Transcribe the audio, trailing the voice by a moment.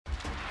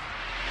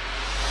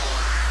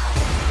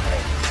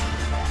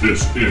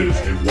This is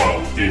a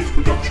Wild Age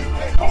Production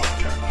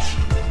podcast.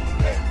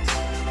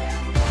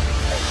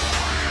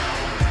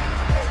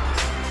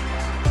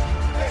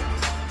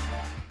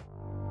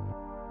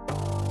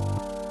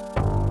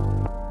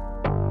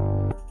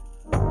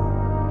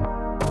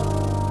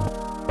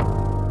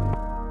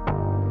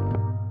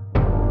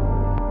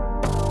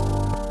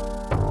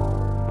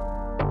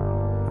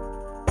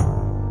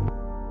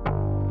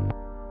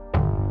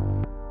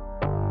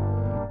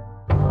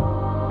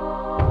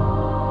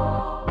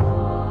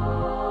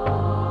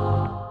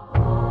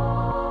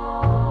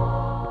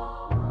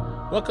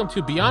 Welcome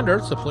to Beyond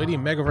Earth's the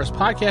Palladium Megaverse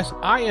podcast.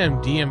 I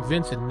am DM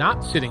Vince, and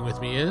not sitting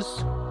with me is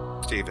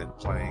Steven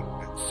playing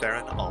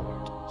Seran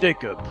Allward.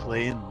 Jacob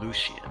playing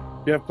Lucian.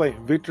 Jeff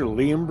playing Victor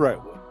Liam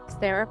Brightwood.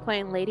 Sarah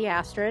playing Lady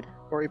Astrid.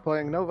 Corey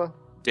playing Nova.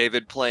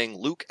 David playing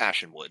Luke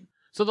Ashenwood.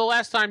 So the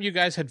last time you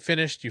guys had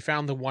finished, you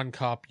found the one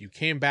cup, you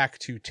came back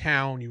to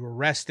town, you were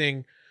resting,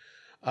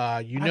 you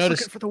I was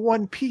noticed... looking for the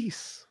one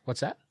piece.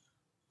 What's that?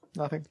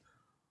 Nothing.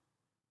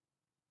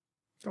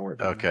 Don't worry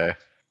about it. Okay.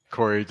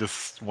 Corey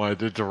just wanted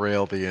to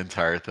derail the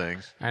entire thing.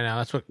 I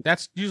know,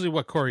 that's usually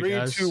what Corey 3,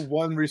 does. 2,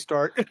 1,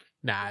 restart.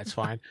 Nah, it's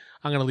fine.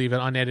 I'm going to leave it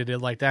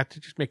unedited like that to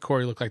just make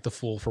Corey look like the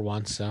fool for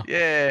once, so...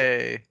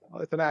 Yay!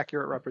 Well, it's an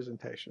accurate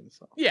representation.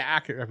 So. Yeah,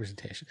 accurate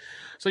representation.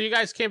 So you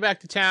guys came back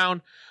to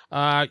town.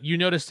 You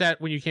noticed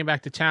that when you came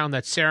back to town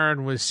that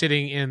Seran was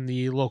sitting in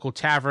the local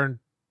tavern,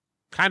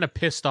 kind of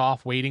pissed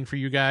off, waiting for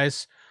you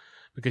guys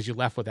because you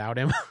left without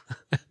him.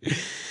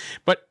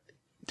 But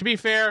to be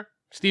fair,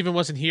 Steven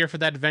wasn't here for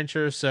that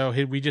adventure, so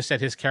we just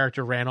said his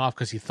character ran off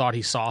because he thought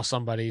he saw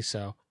somebody.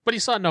 But he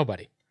saw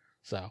nobody,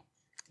 so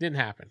it didn't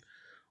happen.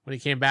 When he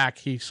came back,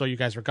 he saw you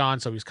guys were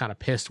gone, so he was kind of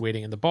pissed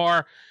waiting in the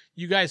bar.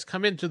 You guys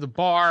come into the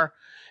bar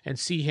and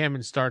see him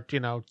and start,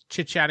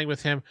 chit-chatting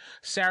with him.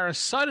 Sarah,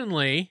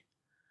 suddenly,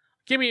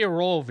 give me a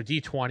roll of a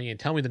d20 and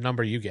tell me the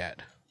number you get.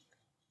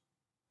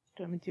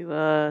 Do you want me to do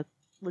a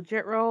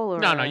legit roll? Or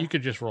No, you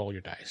could just roll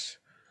your dice.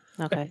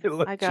 Okay.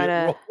 Legit I got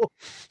a... roll.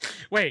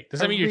 Wait, does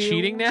that mean you're real-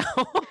 cheating now?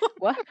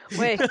 What?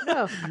 Wait,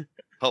 no.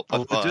 Oh, A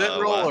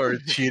legit roll or a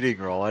cheating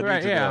roll? I Right,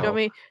 need to yeah. Do you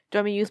know.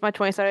 want me to use my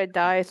 20-sided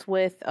dice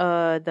with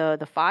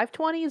the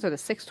 520s or the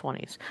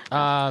 620s?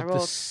 The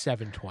rolled-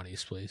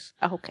 720s, please.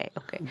 Oh, okay.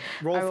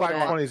 Roll I rolled 5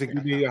 a- 20s and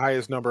give me the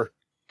highest number.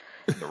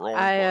 The roll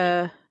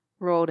I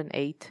rolled an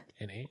 8.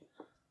 An 8. Okay.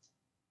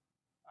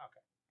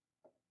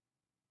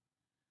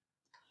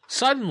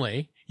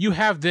 Suddenly, you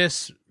have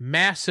this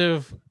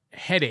massive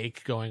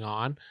headache going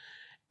on.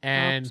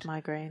 And Oops,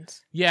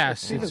 migraines.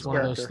 yes, Steven's it's one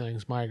of those character.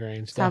 things,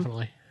 migraines, Some-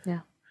 definitely.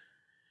 yeah.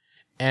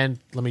 And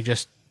let me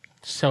just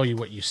tell you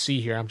what you see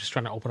here. I'm just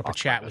trying to open up a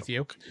chat with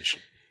you.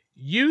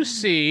 You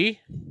see,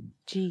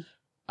 Gee.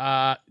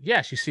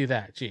 yes, you see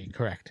that. Gee,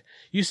 correct.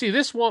 You see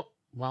this one.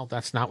 Well,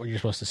 that's not what you're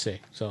supposed to see.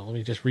 So let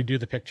me just redo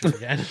the picture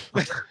again.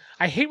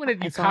 I hate when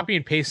you saw- copy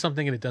and paste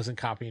something and it doesn't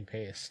copy and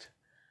paste.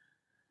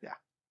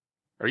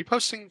 Are you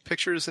posting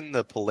pictures in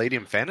the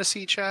Palladium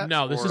Fantasy chat?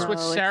 No, this is or- what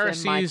No, it's Sarah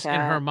in my sees in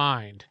chat. her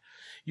mind.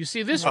 You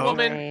see this Oh.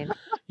 woman. Brain.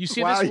 You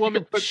see Wow, this you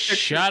woman. can put pictures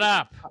Shut in-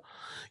 up.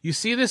 You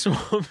see this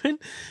woman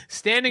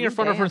standing in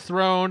front of her Damn.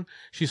 throne.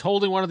 She's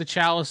holding one of the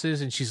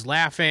chalices and she's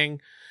laughing.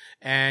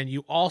 And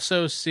you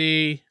also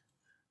see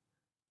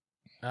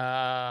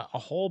a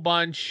whole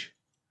bunch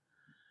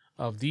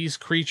of these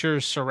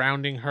creatures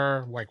surrounding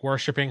her, like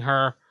worshiping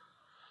her.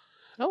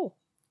 Oh.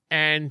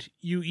 And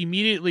you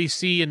immediately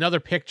see another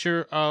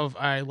picture of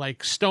a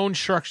stone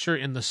structure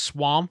in the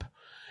swamp,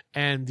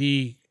 and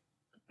the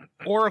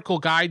oracle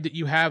guide that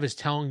you have is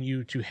telling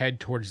you to head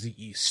towards the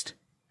east.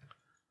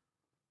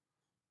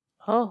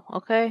 Oh,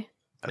 okay.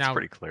 That's Now-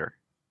 pretty clear.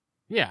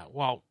 Yeah,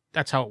 well,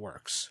 that's how it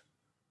works.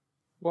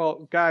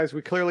 Well, guys,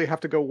 we clearly have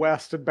to go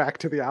west and back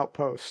to the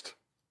outpost.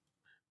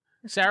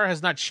 Sarah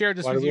has not shared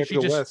this Why with do we you.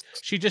 have to go west?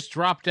 She just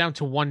dropped down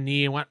to one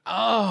knee and went,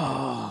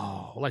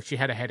 "Oh," like she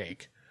had a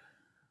headache.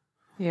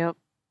 Yep.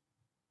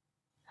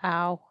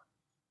 Ow.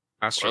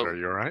 Astrid, are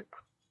you alright?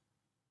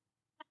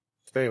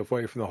 Stay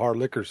away from the hard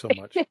liquor so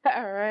much. Yeah,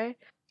 all right.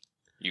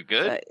 You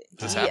good?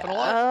 Does this happen a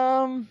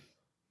lot?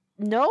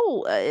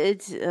 No,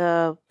 it's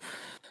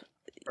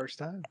First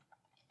time.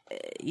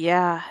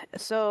 yeah.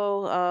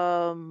 So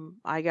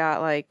I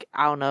got I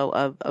don't know,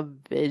 a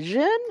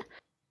vision.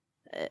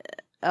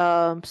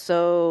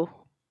 So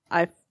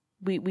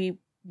we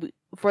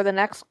for the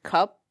next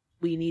cup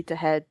we need to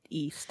head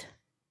east.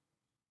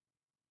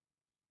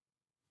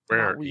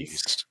 Where Not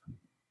east?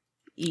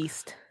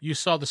 East. You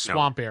saw the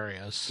swamp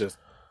areas. Just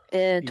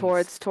And East.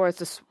 towards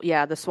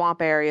the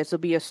swamp areas. There'll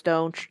be a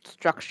stone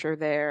structure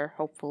there,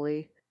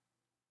 hopefully.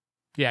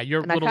 Yeah,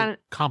 your And I little kinda-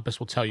 compass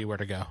will tell you where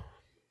to go.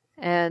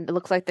 And it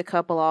looks like the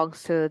cup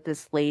belongs to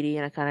this lady,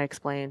 and I kind of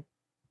explained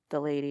the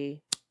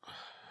lady.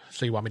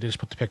 So you want me to just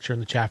put the picture in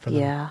the chat for them?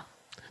 Yeah,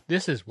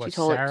 This is what she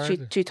totally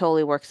Sarah... she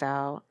totally works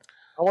out.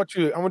 I want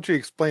you to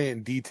explain it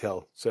in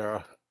detail,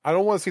 Sarah. I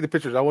don't want to see the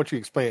pictures. I want you to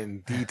explain it in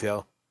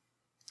detail.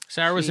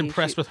 Sarah was She-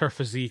 impressed with her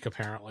physique,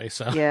 apparently.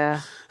 So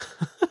Yeah,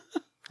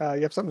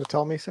 You have something to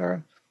tell me,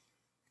 Sarah?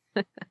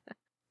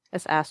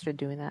 it's Astrid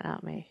doing that,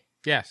 not me.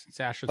 yes, it's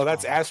Astrid's Oh,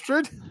 that's fault.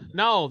 Astrid?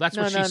 No, that's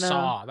what No, she no.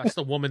 saw. That's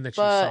the woman that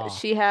she But saw.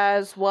 she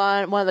has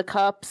one of the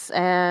cups,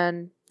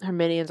 and her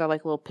minions are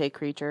like little pig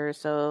creatures.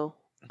 So,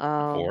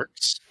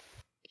 Orcs?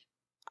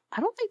 I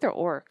don't think they're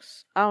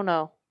orcs. I don't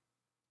know.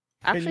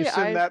 Can Actually, you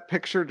send that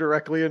picture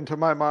directly into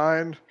my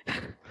mind?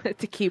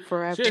 to keep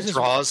forever. This is-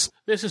 Draws.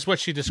 This is what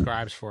she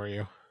describes for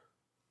you.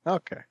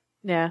 Okay.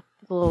 Yeah,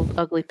 little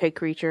ugly pig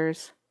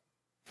creatures.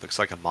 Looks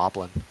like a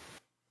moblin.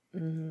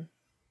 Hmm.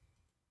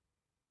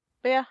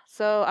 But yeah,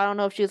 so I don't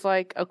know if she's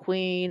like a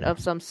queen of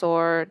some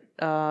sort.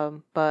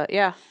 But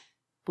yeah,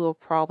 we're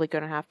probably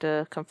gonna have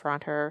to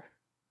confront her.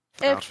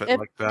 An outfit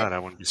like that, I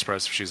wouldn't be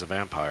surprised if she's a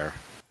vampire.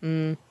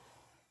 Mm.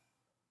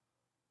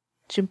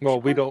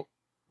 Well, we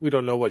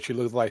don't know what she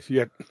looks like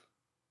yet.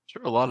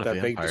 Sure, a lot of That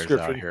vague vampires out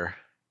description. here.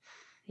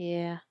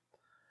 Yeah.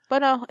 But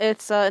no,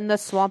 it's in the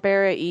swamp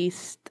area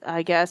east.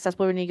 I guess that's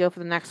where we need to go for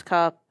the next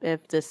cup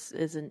if this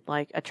isn't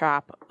like a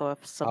trap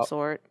of some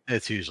sort.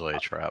 It's usually a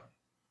trap.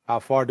 How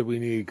far do we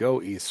need to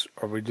go east,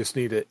 or we just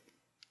need to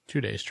 2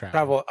 days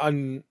travel.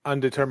 travel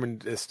undetermined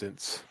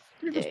distance?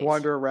 You just Days.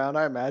 wander around.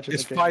 I imagine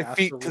It's the game 5 master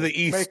feet to will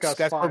the east. make us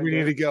That's where find we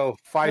need it. to go.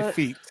 5 But-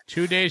 feet.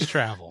 2 days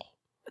travel.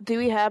 Do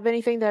we have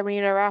anything that we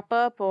need to wrap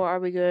up, or are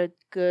we good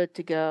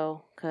to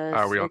go? Cause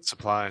Are we on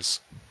supplies?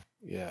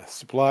 Yeah,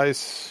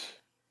 supplies.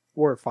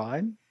 We're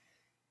fine.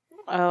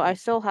 Oh, I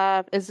still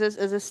have. Is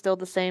this still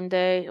the same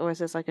day, or is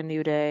this like a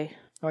new day?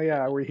 Oh yeah,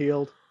 are we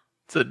healed?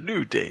 It's a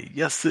new day.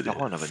 Yes, it is.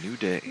 Dawn of a new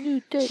day.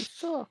 New day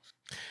sucks.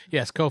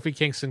 Yes, Kofi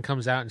Kingston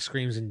comes out and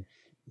screams and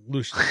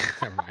Lucian.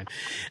 Never mind.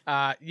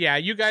 Yeah,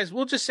 you guys.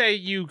 We'll just say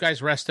you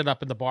guys rested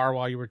up in the bar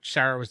while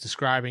Sarah was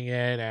describing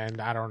it, and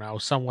I don't know,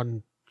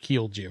 someone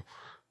healed you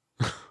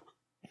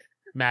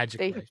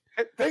magically.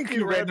 Thank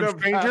you, random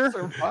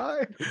stranger.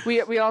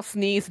 passerby. We all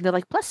sneeze and they're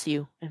like, "Bless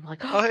you," and I'm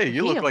like, Oh, hey,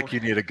 you look healed. like you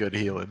need a good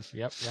healing.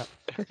 Yep.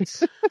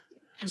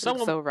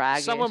 Someone so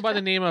ragged. Someone by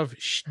the name of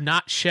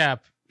not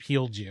Shep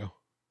healed you.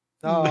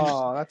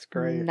 Oh, that's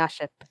great.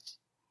 Naship.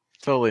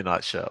 Totally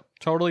not Shep.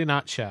 Totally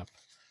not Shep.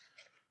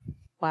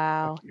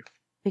 Wow. Fuck you.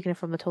 Taking it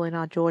from the Totally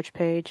Not George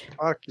page.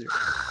 Fuck you.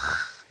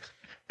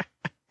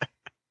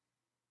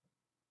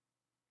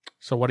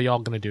 So what are y'all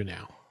gonna do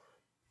now?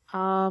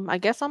 I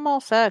guess I'm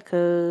all set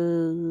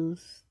because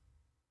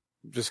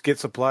Just get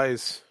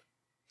supplies.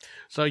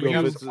 So Go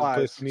you visit the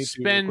place we need to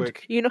spend- real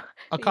quick. you know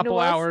a couple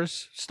what?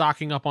 hours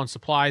stocking up on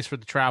supplies for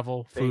the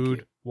travel, Thank food,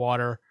 you.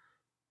 water.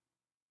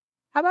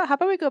 how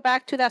about we go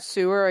back to that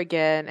sewer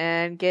again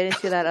and get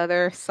into that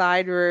other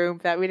side room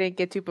that we didn't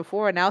get to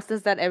before. Now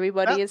since that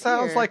everybody That is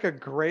sounds here. like a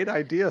great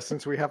idea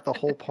since we have the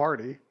whole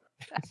party.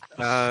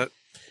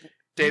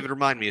 David,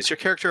 remind me, is your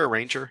character a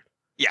ranger?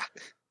 Yeah.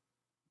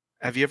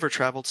 Have you ever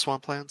traveled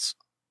swamplands?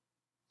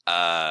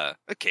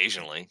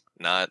 Occasionally,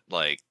 not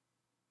like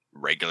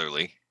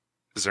regularly.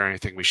 Is there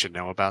anything we should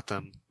know about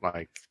them?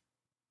 Like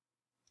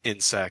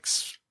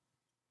insects,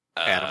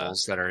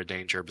 animals that are a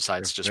danger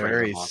besides They're just very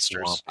regular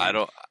monsters?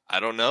 swampy. I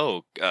don't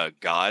know.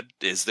 God,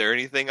 is there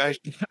anything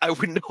I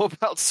would know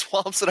about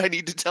swamps that I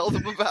need to tell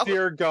them about?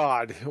 Dear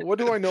God, what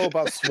do I know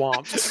about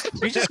swamps?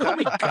 You just call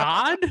me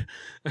God?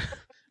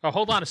 Oh,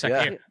 hold on a second.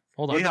 Yeah. Here,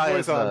 hold on. He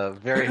has voice on. a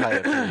very high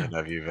opinion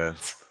of you,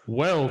 Vince.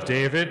 Well,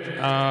 David.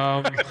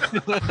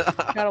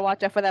 Gotta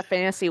watch out for that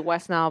fantasy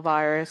West Nile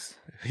virus.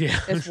 Yeah.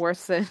 It's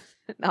worse than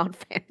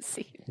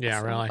non-fantasy.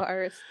 Yeah, West Nile really.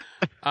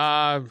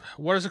 Virus.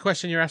 What is the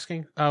question you're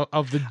asking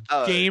of the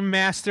game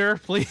master,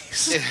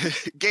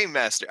 please? Game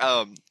Master.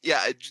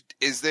 Yeah.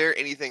 Is there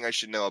anything I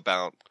should know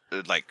about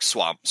like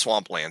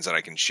swamplands that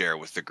I can share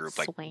with the group,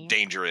 like Swamp.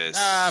 dangerous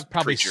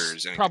Probably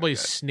creatures? anything probably like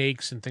that?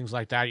 snakes and things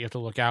like that. You have to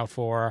look out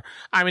for.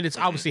 I mean, it's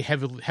obviously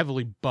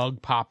heavily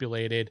bug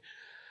populated.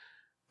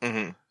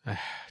 Mhm.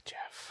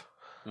 Jeff.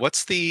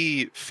 What's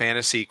the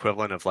fantasy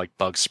equivalent of like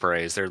bug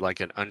spray? Is there like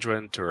an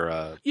unguent or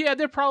a? Yeah,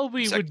 there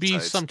probably would be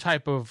Insecticides. some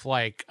type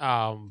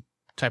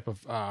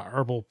of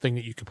herbal thing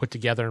that you could put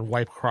together and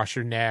wipe across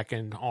your neck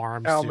and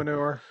arms. Cow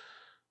manure.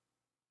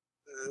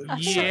 I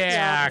think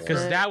Yeah, that's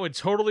because it. that would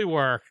totally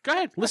work. Go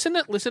ahead, listen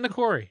to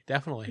Corey.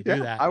 Definitely Yeah,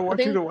 do that. I want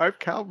think- you to wipe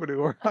cow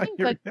manure I on think,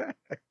 your like, neck.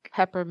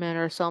 Peppermint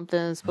or something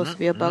is supposed to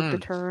be a bug Mhm.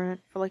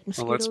 deterrent for like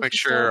mosquitoes. Well, let's make and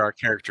sure stuff. our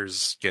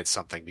characters get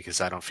something because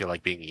I don't feel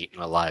like being eaten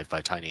alive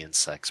by tiny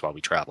insects while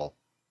we travel.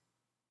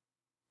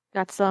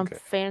 Got some Okay.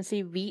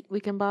 fancy wheat we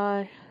can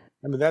buy.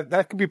 I mean,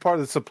 that could be part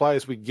of the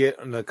supplies we get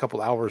in a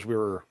couple hours we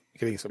were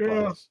getting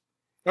supplies.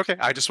 Okay,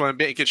 I just want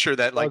to make it sure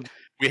that like Bug-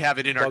 we have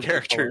it in our bug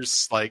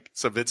characters. Like,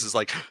 so Vince is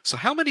like, so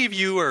how many of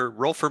you are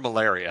roll for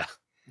malaria?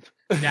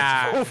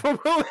 Nah, Oh, from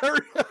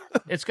malaria.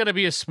 it's gonna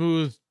be a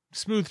smooth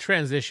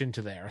transition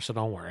to there, so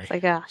don't worry. It's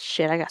like, ah,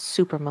 shit, I got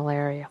super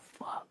malaria.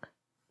 Fuck.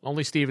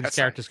 Only Steven's That's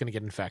character's gonna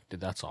get infected.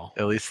 That's all.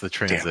 At least the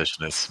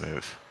transition is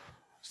smooth.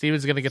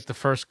 Steven's gonna get the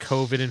first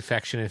COVID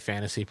infection in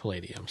Fantasy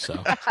Palladium, so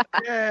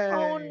Yay.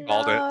 Oh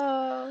Called it.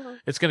 no!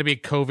 it's gonna be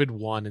COVID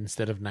 1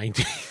 instead of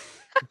 19.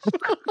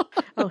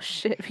 Oh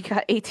shit, we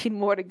got 18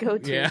 more to go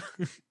to. Yeah.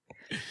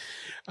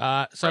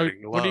 So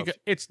Spreading the what do you? love.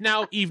 It's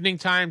now evening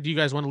time. Do you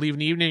guys want to leave in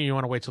the evening? Or you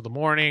want to wait till the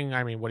morning?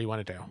 I mean, what do you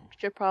want to do?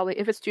 Should probably,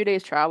 if it's 2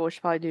 days travel, we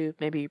should probably do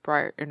maybe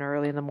bright and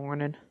early in the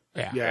morning.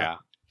 Yeah. Yeah.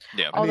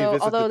 Yeah. I need to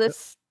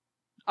visit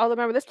Although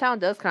remember this town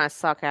does kind of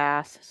suck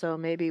ass, so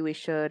maybe we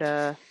should.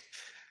 I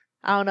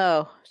don't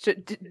know.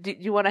 Do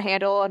you want to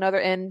handle another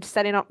inn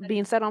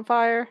being set on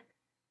fire?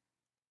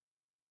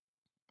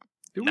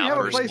 Do we Not have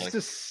a personally. place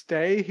to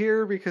stay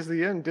here? Because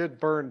the inn did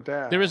burn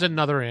down. There is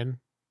another inn.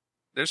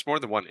 There's more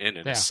than one inn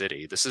in Yeah. the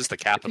city. This is the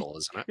capital,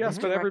 isn't it? Yes,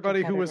 but Direct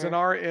everybody who was in competitor.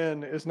 our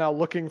inn is now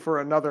looking for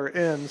another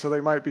inn, so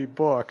they might be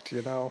booked,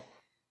 you know?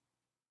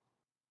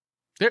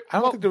 There, I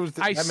don't think there was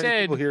that I many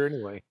said people here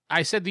anyway.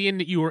 I said the inn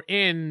that you were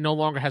in no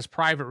longer has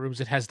private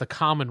rooms. It has the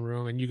common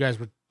room, and you guys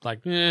were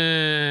like,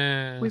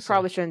 We so-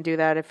 probably shouldn't do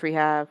that if we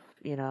have,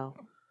 you know,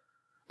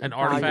 an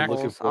artifact.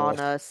 Looking valuables for on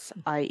us. us,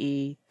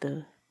 i.e.,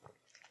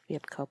 we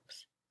have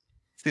cups.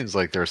 Seems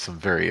like there's some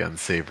very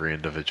unsavory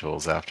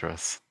individuals after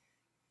us.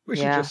 We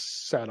should Yeah.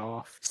 just set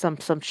off. Some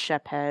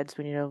shep heads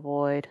we need to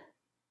avoid.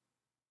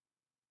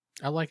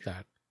 I like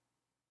that.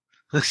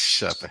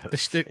 Shut up.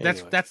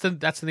 Anyway. That's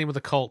the name of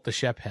the cult, the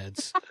Shep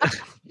Heads.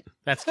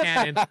 That's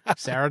canon.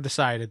 Sarah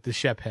decided the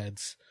Shep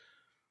Heads.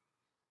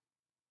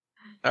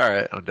 All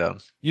right, I'm down.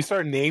 You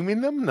start naming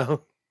them?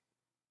 No.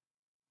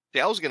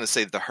 Yeah, I was gonna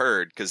say the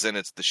herd because then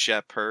it's the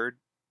Shep herd.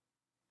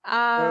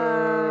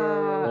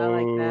 I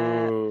like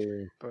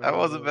that. That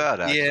wasn't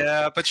bad, actually.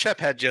 Yeah, but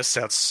Shephead just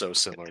sounds so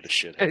similar to It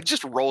shithead.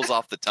 just rolls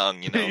off the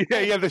tongue, you know.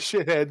 Yeah, the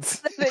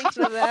shitheads. Thanks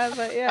for that,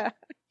 but yeah.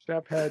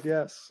 Shephead,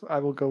 yes. I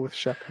will go with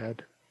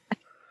Shephead.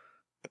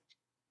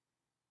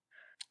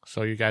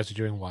 So you guys are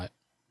doing what?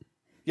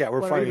 Yeah,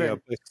 we're What are we finding a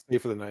doing? place to stay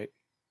for the night.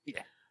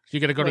 You're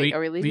gonna go Wait, are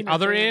we to the leaving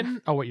other or staying?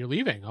 inn? Oh, wait, you're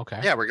leaving? Okay.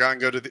 Yeah, we're going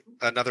to go to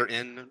another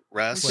inn,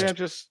 rest. We can't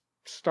just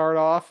start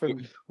off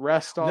and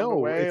rest on the No,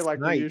 way it's like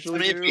night. we I usually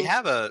mean, do. we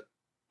have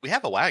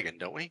a wagon,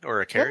 don't we,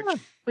 or a carriage? Yeah.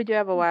 We do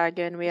have a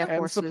wagon. We have and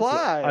horses.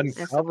 supplies.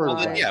 Uncovered Well,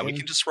 then, Right. yeah, we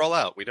can just roll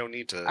out. We don't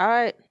need to All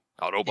right.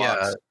 Autobots. Yeah,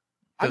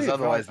 I because need to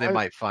otherwise find- they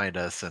might find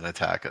us and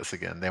attack us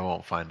again. They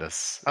won't find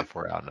us if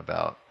we're out and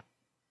about.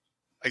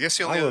 I guess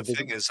the only I other would be-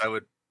 thing is I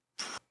would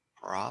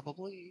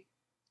probably.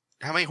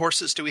 How many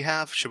horses do we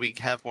have? Should we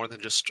have more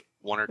than just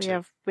one or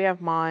two? We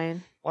have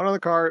mine. One on the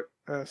cart.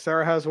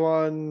 Sarah has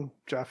one.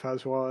 Jeff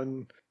has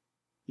one.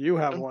 You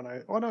have one.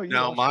 No, you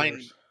No, lost mine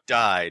yours.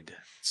 died,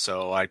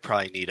 so I'd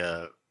probably need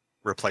a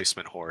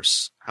replacement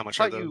horse. How much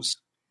I are thought you- those?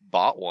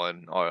 Bought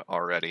one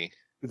already.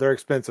 They're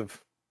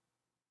expensive.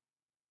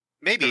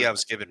 Maybe I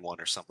was given one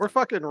or something. We're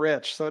fucking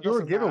rich, so it You were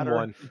doesn't given matter.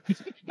 one.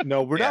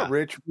 No, we're Yeah. not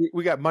rich.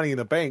 We got money in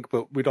the bank,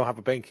 but we don't have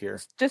a bank here.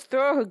 Just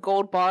throw a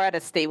gold bar at a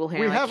stable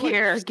hand. We like, have, like,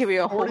 here, give me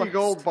a 40 horse.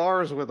 gold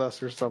bars with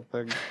us or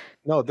something.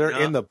 No, they're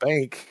Yeah. in the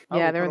bank. Oh,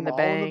 Yeah, we they're put in them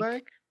the all in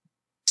bank.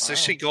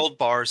 60 gold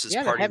bars is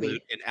Yeah, they're party heavy.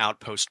 loot in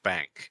Outpost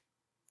Bank.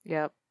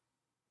 Yep.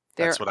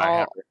 They're That's what I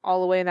have.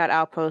 all the way in that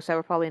outpost that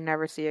we'll probably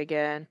never see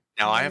again.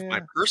 Now I have my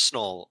Yeah.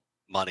 personal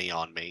money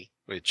on me,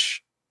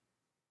 which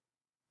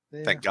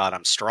Yeah. thank God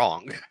I'm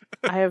strong.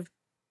 I have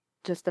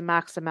just the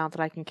max amount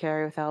that I can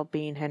carry without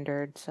being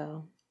hindered,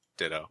 so.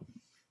 Ditto.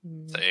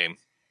 Same.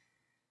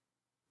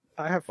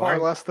 I have far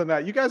Fine. less than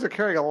that. You guys are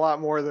carrying a lot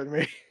more than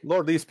me.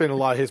 Lord Lee spent a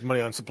lot of his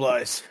money on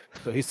supplies,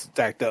 so he's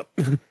stacked up.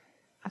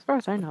 As far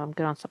as I know, I'm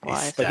good on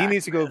supplies. But he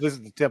needs to go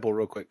visit the temple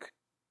real quick.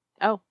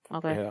 Oh,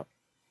 okay. Yeah.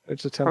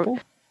 It's a temple.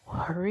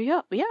 Hurry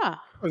up. Yeah.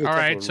 Or the All Temple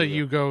right. of So Ruga.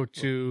 you go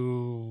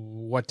to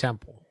what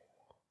temple?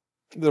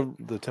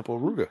 the Temple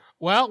of Ruga,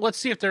 Well, let's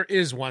see if there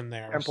is one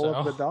there. Temple so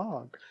of the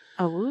dog.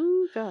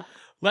 Awooga.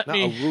 let not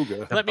me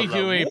Aruga. let me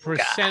do a Aruga.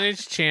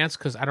 percentage chance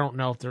because I don't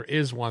know if there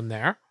is one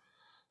there.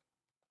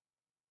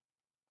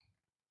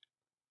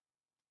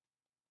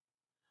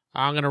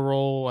 I'm gonna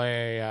roll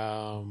a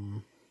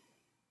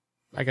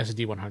I guess a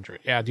D100.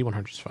 Yeah,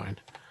 D100 is fine.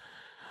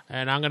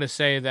 And I'm gonna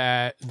say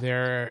that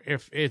there,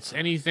 if it's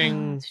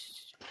anything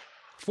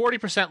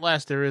 40%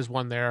 less, there is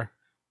one there.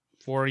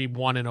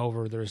 41 and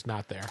over, there is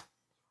not there.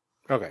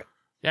 Okay.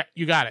 Yeah,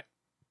 you got it.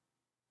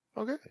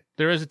 Okay.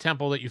 There is a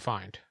temple that you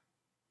find.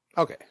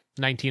 Okay.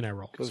 19 I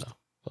rolled, Goes- so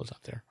goes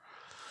up there.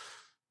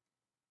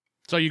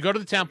 So you go to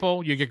the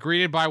temple, you get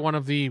greeted by one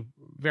of the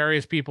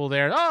various people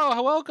there.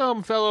 Oh,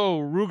 welcome, fellow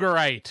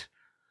Rugerite.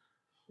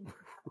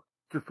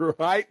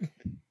 Right.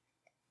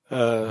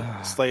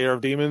 Slayer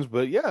of demons,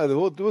 but yeah,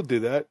 we'll do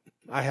that.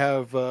 I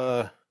have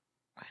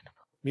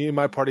me and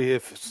my party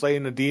have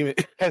slain a demon.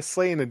 Has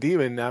slain a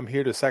demon. I'm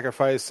here to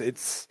sacrifice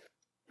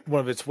one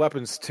of its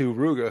weapons to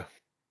Ruga.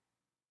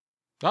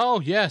 Oh,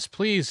 yes,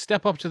 please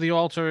step up to the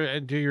altar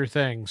and do your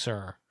thing,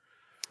 sir.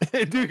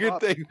 Do your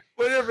thing,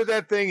 whatever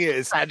that thing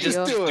is.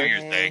 Just do Do it. your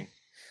thing.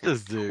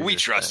 Just do We your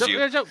trust thing.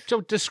 you. So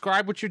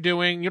describe what you're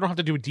doing. You don't have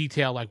to do a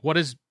detail like what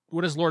is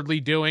Lord Lee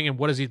doing and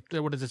what is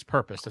its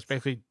purpose. That's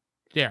basically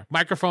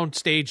microphone,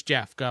 stage,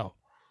 Jeff, go.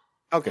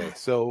 Okay,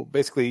 so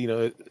basically,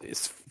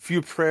 it's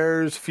few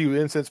prayers, few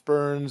incense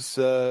burns,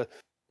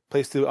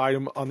 place the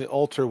item on the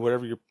altar,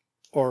 whatever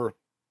or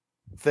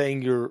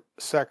thing you're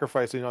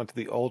sacrificing onto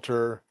the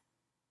altar.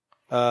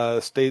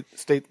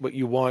 State what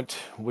you want,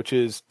 which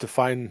is to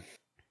find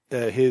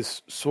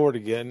his sword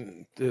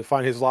again, to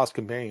find his lost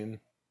companion,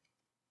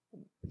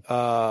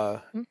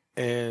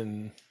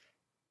 and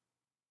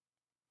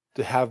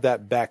to have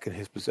that back in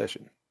his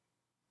possession.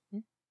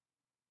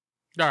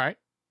 All right.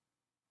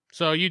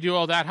 So you do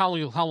all that. How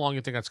long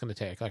you think that's going to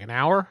take? Like an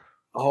hour?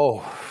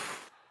 Oh,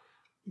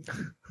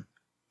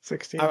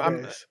 16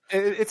 days.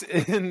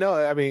 it's no.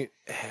 I mean,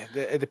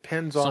 it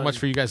depends on So much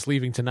for you guys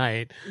leaving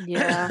tonight.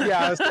 Yeah.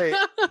 Yeah, I was saying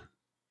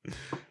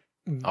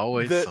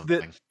Always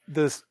something.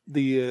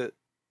 the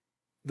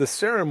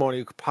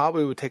ceremony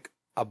probably would take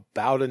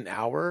about an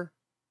hour.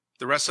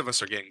 The rest of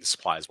us are getting the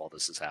supplies while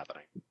this is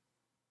happening.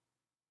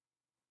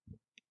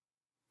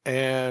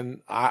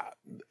 And I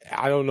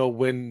don't know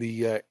when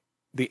the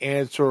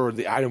answer or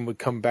the item would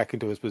come back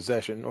into his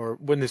possession, or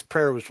when his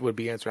prayer would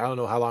be answered. I don't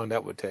know how long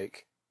that would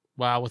take.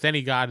 Well, with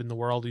any god in the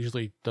world, it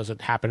usually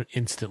doesn't happen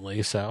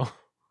instantly. So,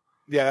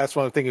 Yeah, that's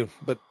what I'm thinking.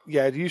 But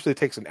yeah, it usually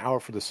takes an hour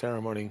for the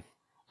ceremony.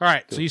 all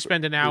right. So you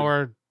spend an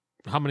hour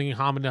humming,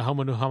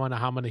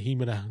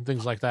 himana,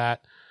 things like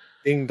that.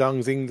 Ding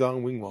dong, zing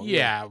dong, wing wong.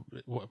 Yeah.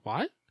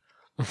 What?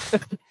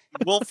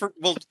 We'll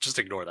just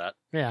ignore that.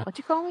 Yeah. What'd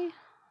you call me?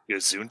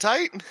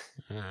 Gesundheit?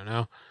 I don't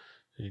know.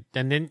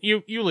 And then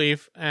you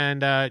leave,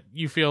 and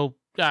you feel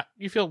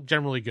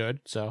generally good.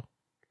 So,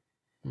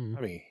 I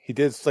mean, he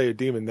did slay a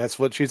demon. That's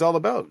what she's all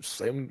about.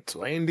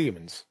 Slaying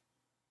demons.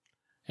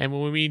 and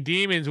when we mean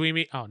demons, we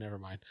mean never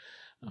mind.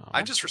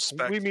 I just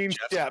respect We mean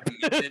Jeff's Jeff.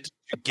 commitment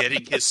to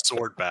getting his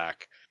sword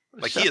back.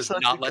 Like, he has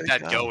Jeff's not such a let good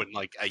that guy. go in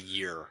like a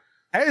year.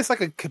 That is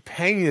like a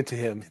companion to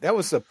him. That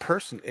was a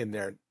person in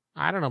there.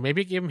 I don't know.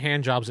 Maybe give him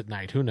hand jobs at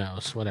night. Who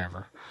knows?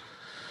 Whatever.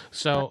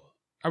 So,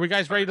 are we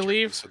guys ready to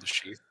leave? So the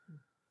sheath.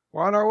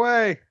 We're on our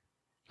way.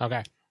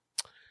 Okay.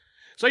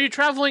 So you're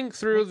traveling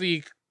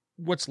through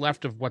what's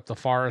left of what the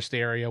forest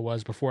area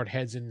was before it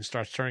heads in and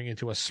starts turning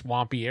into a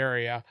swampy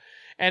area.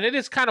 And it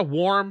is kind of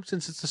warm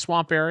since it's a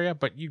swamp area,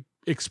 but you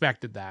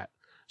expected that.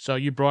 So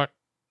you brought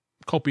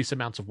copious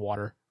amounts of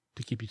water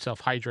to keep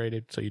yourself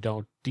hydrated so you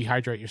don't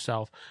dehydrate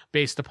yourself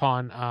based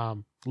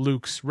upon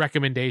Luke's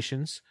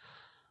recommendations.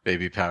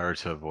 Baby powder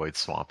to avoid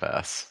swamp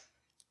ass.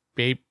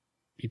 Baby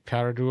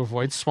powder to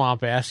avoid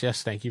swamp ass.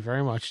 Yes, thank you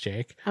very much,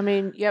 Jake. I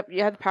mean, yep,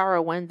 you have the power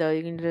of wind, though.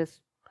 You can just...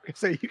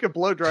 So you can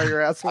blow dry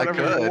your ass I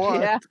whenever you could.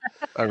 want. Yeah.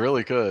 I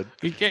really could.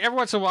 Every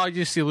once in a while, you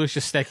just see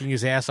Lucius sticking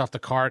his ass off the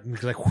cart and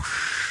he's like,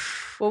 whoosh.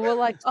 Well, we're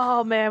like,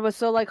 oh man, we're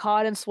so like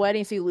hot and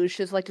sweaty. See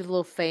Lucius like this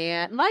little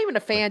fan, not even a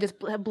fan, just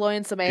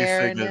blowing some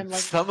air, and then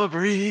like, summer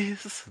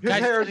breeze. His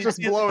Guys, hair is just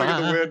blowing in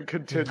the fine. wind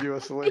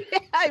continuously. yeah,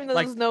 even though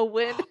Like- there's no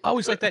wind. I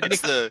always like that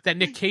That's that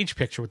Nick Cage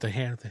picture with the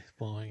hand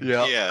blowing.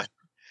 Yeah. Yeah.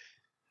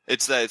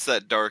 It's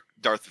that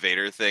Darth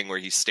Vader thing where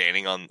he's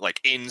standing on like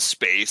in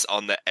space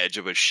on the edge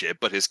of a ship,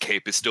 but his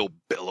cape is still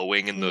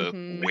billowing in the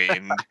Mhm.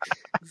 wind.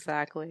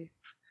 Exactly.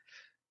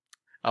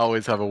 I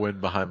always have a wind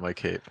behind my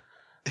cape.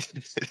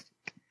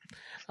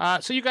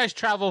 So you guys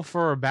travel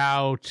for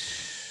about,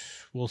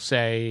 we'll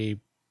say,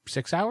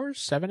 6 hours,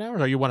 7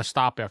 hours, or you want to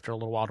stop after a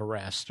little while to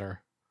rest,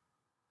 or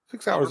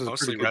 6 hours We're is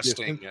mostly pretty good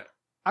resting. distance.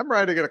 I'm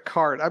riding in a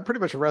cart. I'm pretty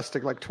much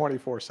resting like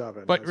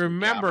 24/7. But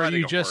remember, riding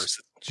you a just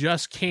horse.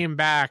 just came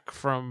back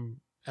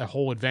from a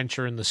whole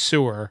adventure in the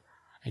sewer,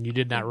 and you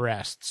did not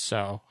rest.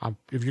 So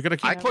if you're gonna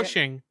keep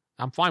pushing,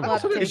 I'm fine with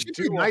Also, that. they It should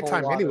be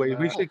nighttime anyway.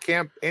 We should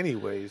camp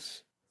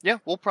anyways. Yeah,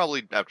 we'll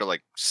probably after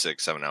like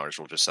 6-7 hours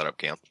we'll just set up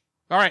camp.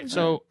 All right.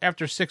 So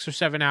after 6 or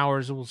 7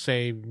 hours, we'll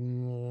say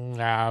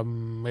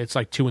it's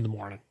like 2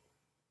 a.m.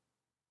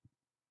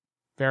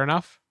 Fair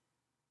enough.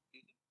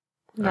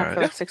 Not Alright.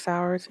 for like 6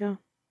 hours, yeah.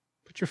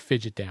 Put your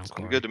fidget down, Sounds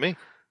Corey. good to me.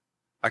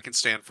 I can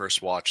stand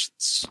first watch.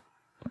 So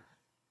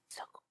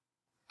cool.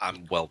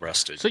 I'm well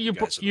rested. So you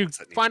guys are the you ones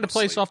that need find to a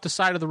place sleep. off the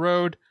side of the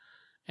road,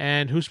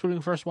 and who's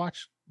putting first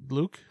watch?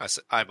 Luke.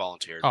 I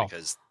volunteered Oh.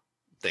 because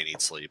they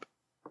need sleep.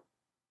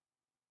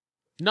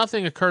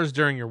 Nothing occurs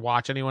during your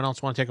watch. Anyone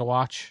else want to take a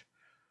watch?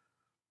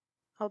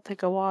 I'll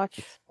take a watch.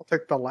 I'll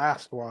take the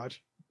last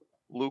watch.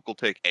 Luke will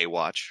take a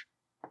watch,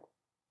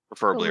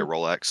 preferably a Oh.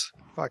 Rolex.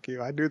 Fuck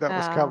you. I knew that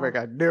was Oh. coming.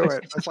 I knew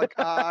it. I was like,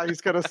 he's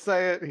going to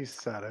say it. He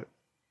said it.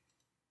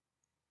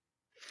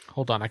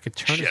 Hold on, I could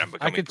turn. Shit, his, I'm I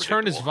becoming could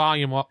turn his predictable.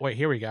 volume up. Wait,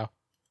 here we go.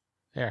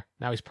 There.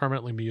 Now he's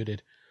permanently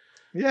muted.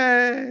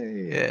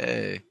 Yay.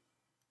 Yay.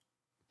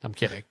 I'm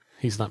kidding.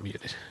 He's not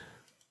muted.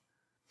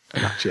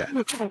 Not yet.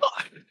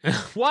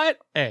 What?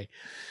 Hey.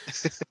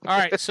 All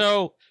right.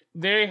 So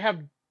they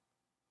have.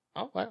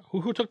 Oh, what?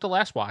 Who took the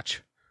last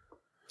watch?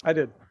 I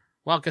did.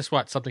 Well, guess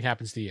what? Something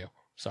happens to you.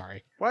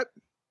 Sorry. What?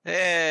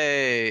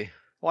 Hey.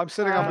 Well, I'm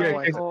sitting on my Yeah,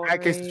 blanket. in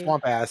that case, the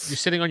swamp You're ass.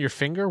 sitting on your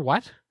finger.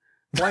 What?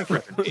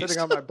 Blanket. I'm sitting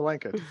on my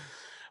blanket.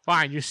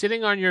 Fine. You're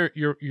sitting on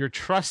your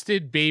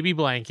trusted baby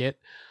blanket,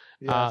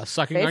 Yes.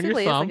 sucking on your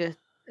Basically, thumb.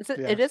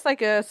 it is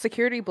like a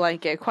security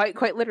blanket,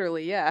 quite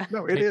literally, yeah.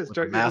 No, it is. With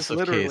a It is massive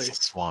literally. case of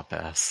swamp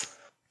ass.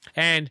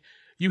 And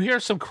you hear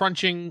some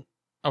crunching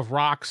of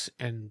rocks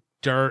and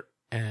dirt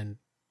and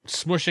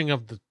smushing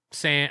of the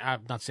sand,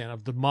 not sand,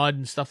 of the mud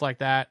and stuff like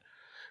that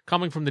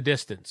coming from the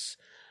distance.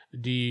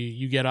 Do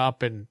you get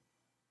up and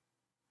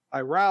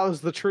I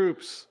rouse the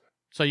troops.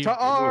 so you To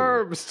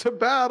arms! To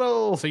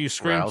battle! so you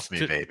scream Rouse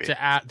me, baby.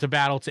 to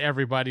battle to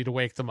everybody to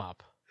wake them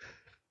up.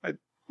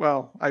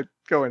 Well, I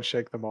go and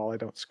shake them all. I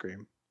don't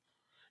scream.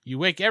 You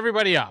wake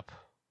everybody up.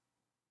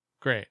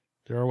 Great.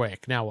 They're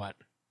awake. Now what?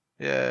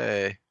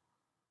 Yay.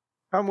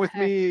 Come with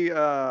me,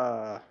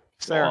 on.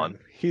 Seran.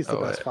 He's the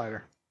Oh, best wait.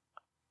 fighter.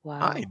 Wow.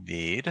 I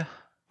need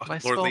my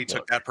Lord Lee spellbook.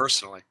 took that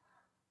personally.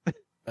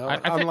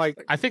 I'm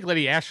like, I think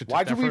Lady Astrid took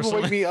why'd that you even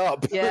personally. wake me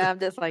up? Yeah, I'm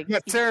just like,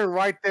 That's Sarah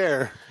right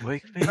there.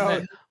 Wake me No,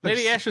 up.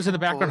 Lady Astrid's in the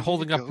background Oh,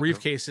 holding up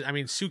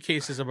go.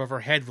 suitcases above her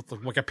head with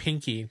like a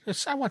pinky.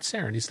 I want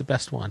Seran. He's the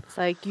best one. it's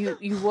like you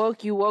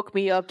woke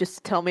me up just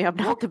to tell me I'm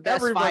not the best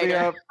Everybody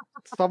fighter. up.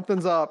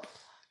 Something's up.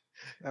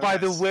 By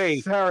the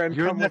way, Seran,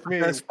 you're come not with the me.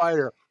 best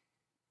fighter.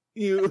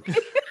 You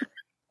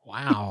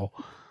Wow.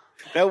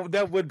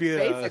 that would be a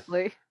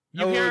Basically.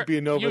 You That hear, would be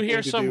a Nova you hear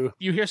thing to some do.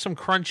 you hear some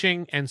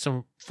crunching and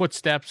some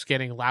footsteps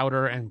getting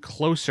louder and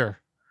closer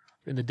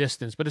in the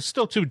distance, but it's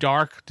still too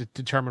dark to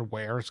determine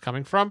where it's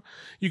coming from.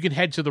 You can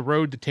head to the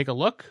road to take a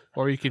look,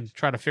 or you can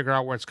try to figure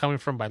out where it's coming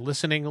from by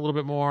listening a little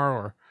bit more.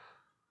 Or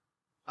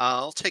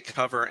I'll take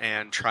cover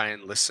and try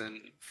and listen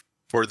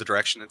for the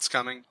direction it's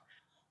coming,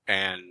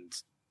 and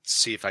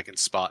see if I can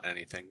spot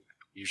anything.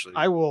 Usually,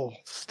 I will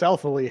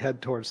stealthily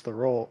head towards the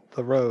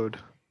road.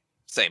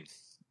 Same.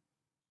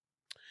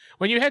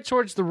 when you head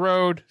towards the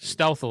road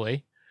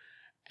stealthily,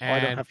 Oh, I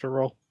don't and have to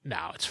roll.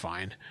 no, it's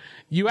fine.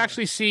 You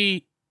actually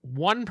see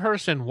one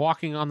person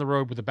walking on the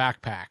road with a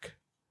backpack,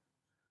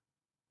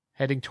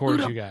 heading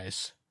towards you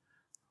guys.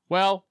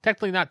 Well,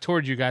 technically not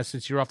towards you guys,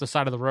 since you're off the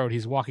side of the road.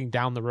 He's walking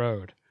down the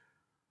road.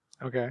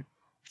 Okay.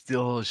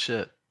 Steal his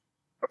shit.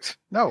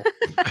 No.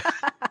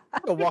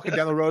 Go walking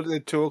down the road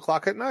at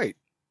 2:00 at night.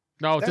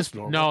 No, at That's this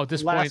normal. no, at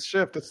this Last point,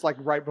 shift, it's like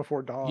right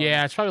before dawn.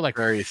 yeah, it's probably like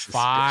Very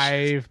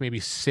 5, maybe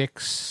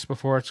 6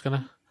 before it's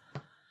gonna.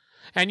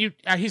 And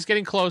he's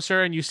getting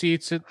closer, and you see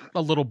it's a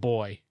little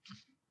boy,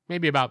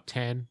 maybe about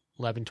 10,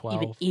 11,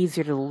 12. Even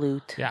easier to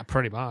loot. Yeah,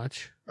 pretty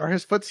much. Are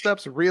his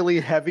footsteps really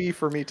heavy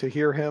for me to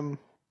hear him?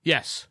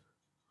 Yes.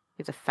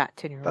 He's a fat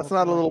 10-year-old. That's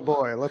not a little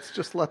boy. Let's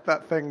just let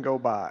that thing go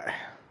by.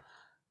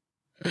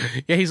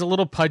 Yeah, he's a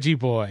little pudgy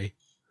boy.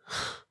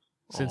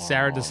 Since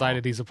Sarah Aw.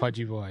 decided he's a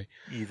pudgy boy.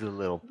 He's a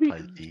little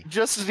pudgy.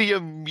 Just the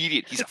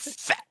immediate. He's a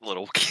fat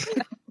little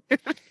kid.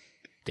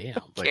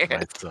 Damn. Like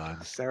my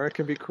son. Sarah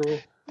can be cruel.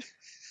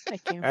 I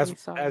can't As be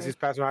sorry. as he's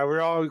passing by,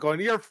 we're all going,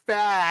 "You're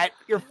fat.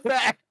 You're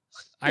fat."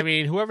 I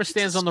mean, whoever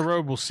stands on the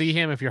road will see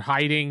him. If you're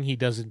hiding, he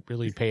doesn't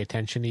really pay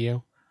attention to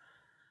you.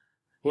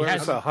 He Well,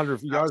 has- that's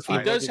 100 yards. He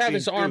from does what have you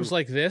his can arms do.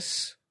 like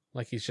this,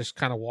 like he's just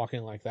kind of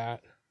walking like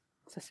that.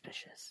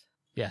 Suspicious.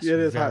 Yes, It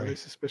is very. highly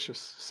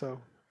suspicious. So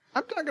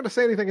I'm not going to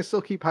say anything and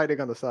still keep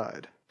hiding on the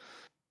side.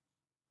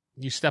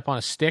 You step on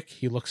a stick,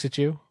 he looks at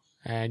you,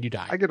 and you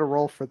die. I get a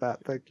roll for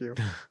that. Thank you.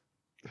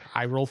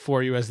 I rolled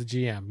for you as the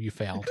GM. You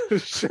failed.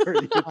 Sure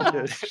you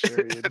did. Sure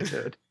you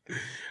did.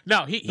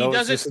 No, he No,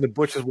 does it's just it. in the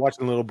bushes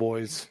watching little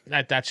boys.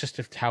 That's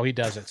just how he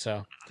does it.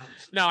 So,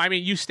 no, I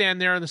mean, you stand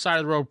there on the side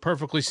of the road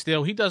perfectly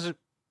still. He doesn't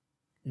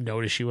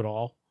notice you at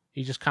all.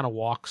 He just kind of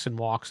walks and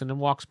then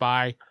walks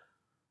by.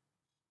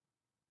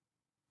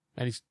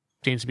 And he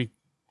seems to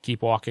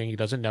keep walking. He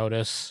doesn't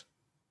notice.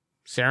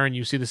 Seran,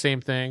 you see the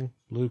same thing.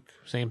 Luke,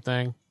 same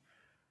thing.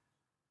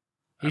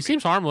 He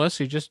seems harmless.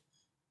 He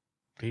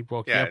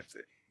woke you yeah. up.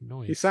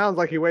 Noise. He sounds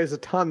like he weighs a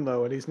ton,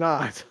 though, and he's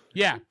not.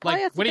 Yeah, Probably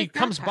like has a when he big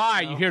comes backpack,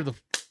 by, though. you hear the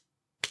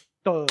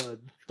Thud.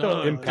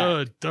 thud, Impact.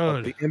 thud,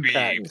 thud. The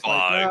impact. It's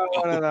like,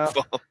 no.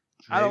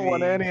 I don't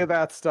want Maybe- any of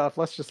that stuff.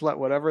 Let's just let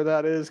whatever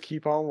that is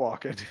keep on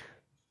walking. I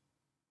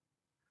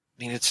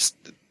mean, it's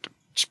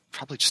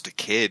probably just a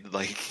kid.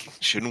 Like,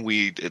 shouldn't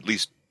we at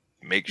least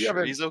make You sure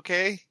haven't- he's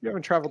okay? You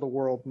haven't traveled the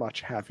world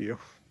much, have you?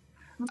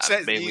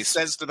 mainly- He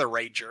says to the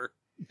ranger.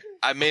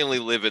 I mainly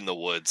live in the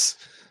woods,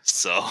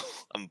 so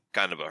I'm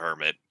kind of a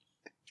hermit.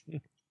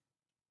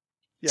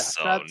 Yeah.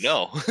 so that's-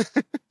 no.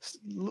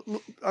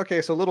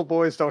 Okay, so little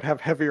boys don't have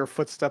heavier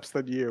footsteps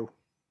than you.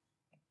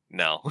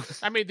 No.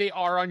 I mean, they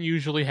are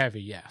unusually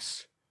heavy,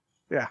 yes.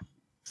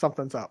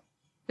 Something's up.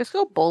 Just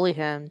go bully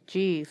him.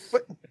 Jeez.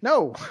 But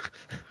no.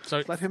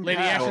 So Let him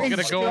Lady have. Astrid's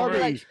gonna go I'll over, be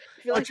like,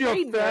 feel like, Aren't you a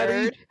 "Hey,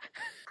 fatty?"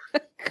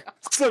 nerd.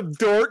 Some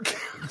dork.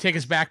 take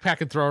his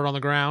backpack and throw it on the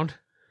ground.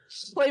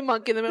 Play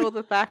monk in the middle of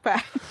the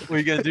backpack. What are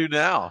you gonna do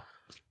now?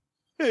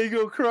 Hey, you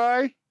go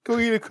cry. Go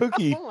eat a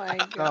cookie. Oh my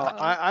god. No,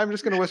 I'm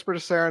just going to whisper to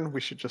Seran,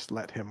 we should just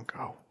let him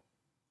go.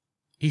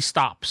 He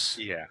stops.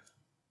 Yeah.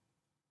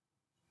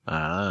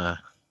 Ah.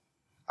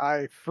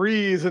 I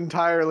freeze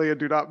entirely and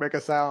do not make a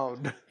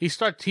sound. He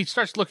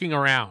starts looking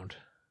around.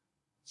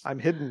 I'm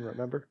hidden,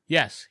 remember?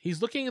 Yes,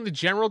 he's looking in the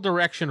general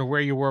direction of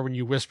where you were when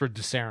you whispered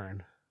to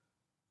Seran.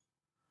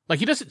 Like,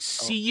 he doesn't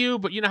see you,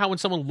 but you know how when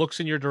someone looks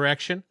in your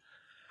direction?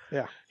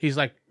 Yeah. He's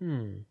like,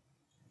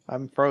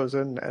 I'm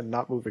frozen and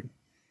not moving.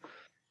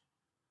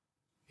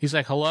 He's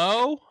like,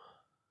 hello?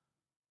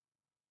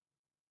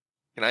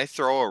 Can I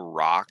throw a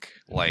rock,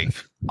 like,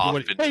 off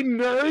What- into Hey,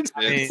 nerd.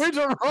 It's- Where's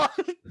a rock?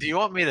 Do you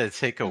want me to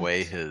take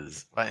away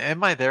his?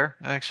 Am I there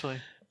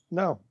actually?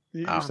 No,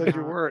 you Oh. said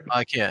you weren't.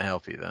 I can't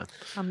help you then.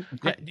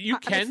 Yeah, you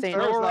I'm can the same.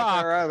 throw a Sarah's not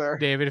rock, there either.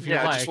 David, if you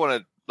Yeah, I like. just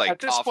want to, like, At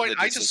this off point, in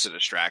the I distance just- to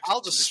distract.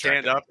 I'll just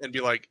stand up and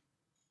be like,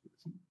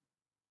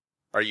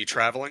 "Are you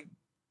traveling?"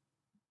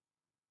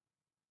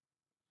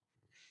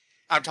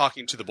 I'm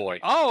talking to the boy.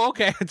 Oh,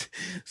 okay.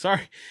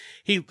 Sorry.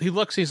 He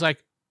looks, he's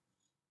like,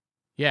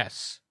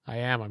 yes, I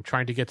am. I'm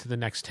trying to get to the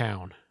next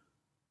town.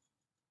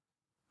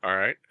 All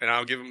right, and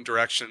I'll give him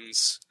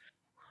directions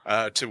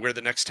to where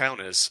the next town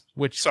is.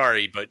 Which,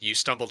 Sorry, but you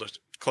stumbled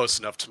close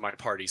enough to my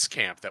party's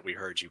camp that we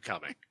heard you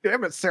coming.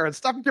 Damn it, Seran,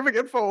 stop giving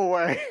info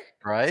away.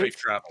 Right? Safe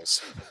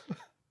travels.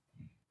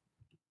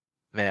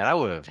 Man, I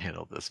would have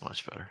handled this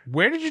much better.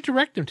 where did you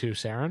direct him to,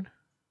 Seran?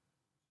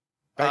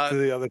 Back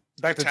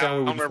to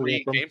town Where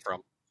we just came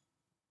from.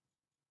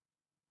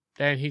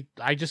 And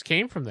I just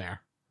came from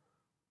there.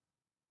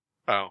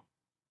 Oh.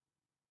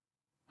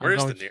 I'm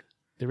Where's going the near?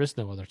 There is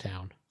no other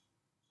town.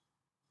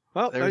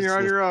 Well, then There's you're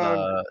on this, your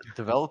own.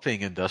 developing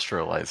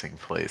industrializing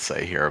place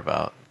I hear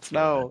about.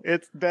 No,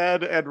 it's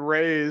dead and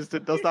raised.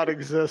 It does not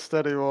exist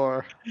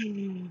anymore.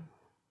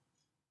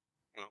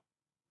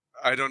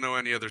 I don't know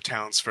any other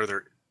towns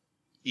further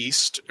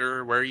east,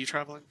 or where are you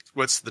traveling?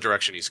 What's the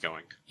direction he's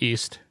going?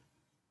 East.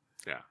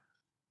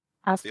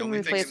 Ask The him only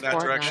to thing replace in that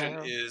direction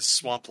Fortnite. is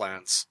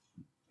swamplands.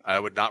 I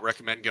would not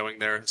recommend going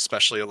there,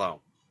 especially alone.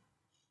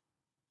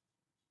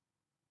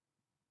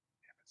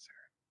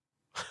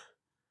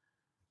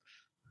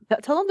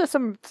 Tell him there's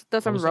some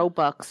was it?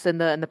 Robux in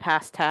the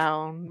past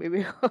town.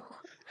 Maybe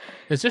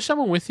Is there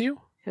someone with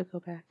you? he'll go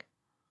back.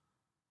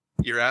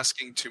 You're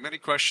asking too many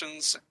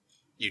questions.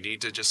 You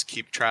need to just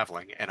keep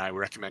traveling, and I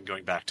recommend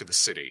going back to the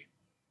city.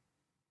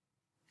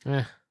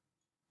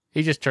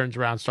 He just turns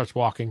around, starts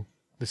walking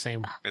the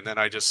same. And then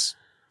I just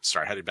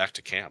start heading back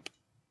to camp.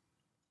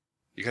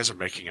 You guys are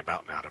making a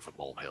mountain out of a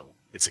molehill.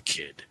 It's a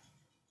kid.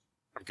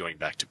 I'm going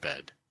back to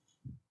bed.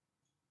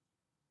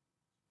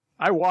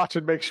 I watch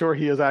and make sure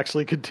he is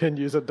actually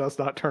continues and does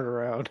not turn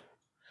around.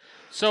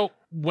 So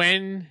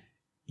when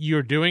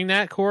you're doing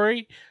that,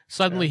 Corey,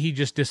 suddenly he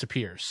just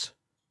disappears.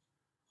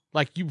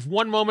 Like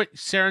one moment,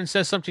 Seran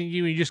says something to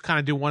you, and you just kind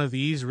of do one of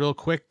these real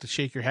quick to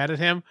shake your head at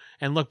him,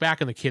 and look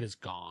back, and the kid is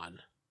gone.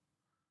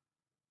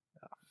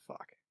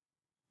 Fuck.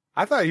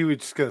 I thought he was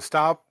just gonna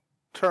stop,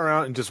 turn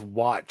around, and just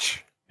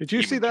watch. Did you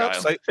Even see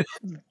that? child.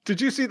 Did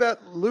you see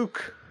that,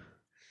 Luke?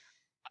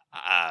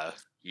 I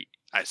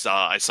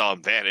saw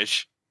him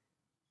vanish.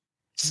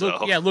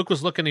 So Luke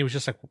was looking. He was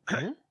just like,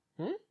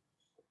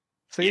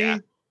 See? Yeah.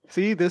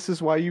 See, this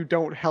is why you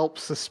don't help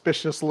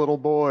suspicious little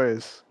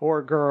boys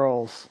or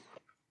girls.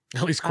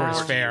 at least Corey's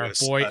Oh. fair, Was,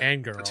 boy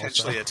and girl.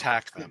 Potentially so.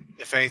 attack them.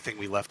 If anything,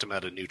 we left him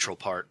at a neutral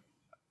part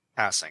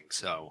passing.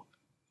 So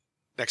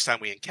next time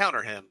we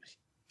encounter him,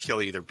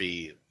 he'll either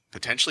be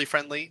potentially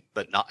friendly,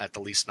 but not at the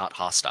least not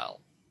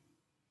hostile.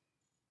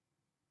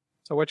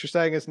 So what you're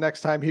saying is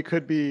next time he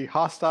could be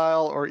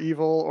hostile or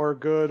evil or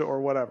good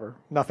or whatever.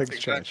 Nothing's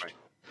changed. Exactly.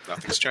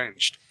 Nothing's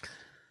changed.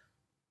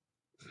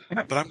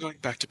 But I'm going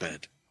back to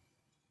bed.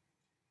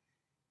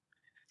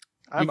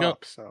 I'm go-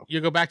 up, so. You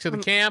go back to the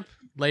camp,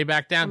 lay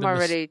back down. I'm Then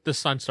already- the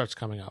sun starts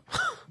coming up.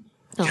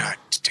 Oh. God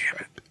damn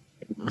it.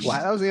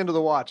 Well, that was the end of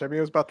the watch. I mean,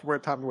 it was about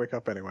time to wake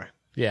up anyway.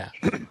 Yeah.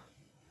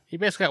 He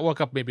basically got woke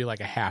up maybe like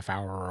a half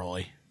hour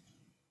early.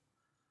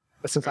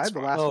 But since I had the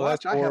last Oh,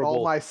 watch, that's I had all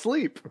horrible. my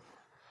sleep.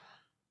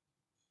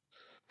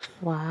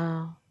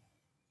 Wow.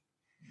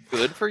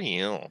 good for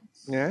you.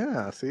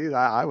 Yeah, see,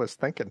 I was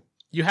thinking.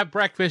 You have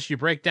breakfast, you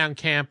break down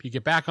camp, you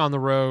get back on the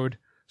road,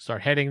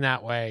 start heading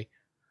that way.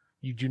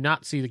 You do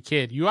not see the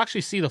kid. You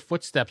actually see the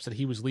footsteps that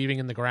he was leaving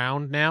in the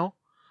ground now,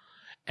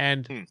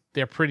 and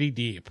they're pretty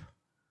deep.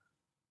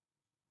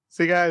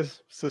 See,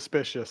 guys,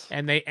 suspicious.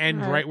 And they end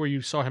Alright. right where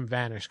you saw him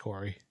vanish,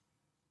 Corey.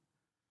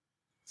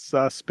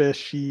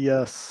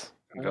 Suspicious.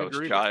 I Ghost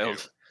agree with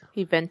child.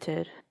 He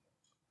vented.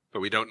 But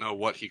we don't know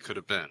what he could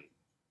have been.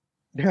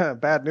 Yeah,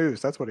 bad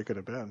news. That's what he could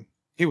have been.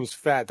 He was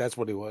fat. That's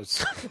what he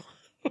was.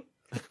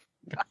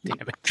 God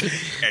damn it.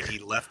 And he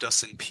left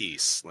us in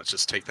peace. Let's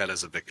just take that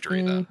as a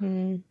victory then.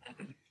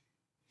 Mm-hmm.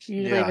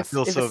 Yeah, I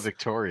feel so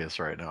victorious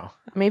right now.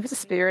 Maybe it's a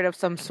spirit of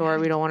some sort.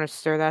 We don't want to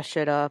stir that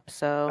shit up. That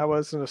So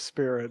wasn't a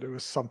spirit. It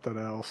was something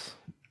else.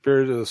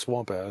 Spirit of the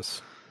swamp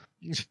ass.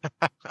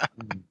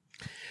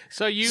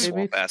 So you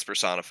Swamp ass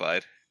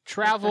personified.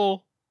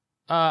 travel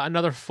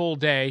another full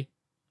day.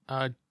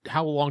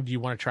 How long do you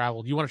want to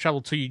travel? Do you want to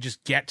travel till you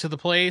just get to the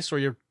place, or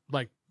you're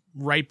like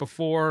right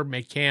before,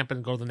 make camp,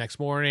 and go the next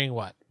morning?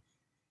 What?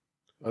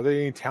 Are there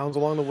any towns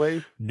along the way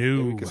that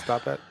No. we can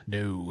stop at?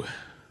 No.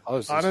 I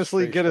was just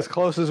Honestly, straight get as shot.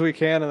 close as we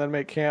can and then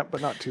make camp,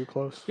 but not too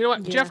close. You know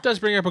what? Yeah. Jeff does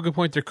bring up a good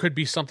point. There could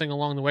be something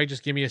along the way.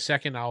 Just give me a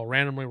second. I'll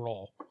randomly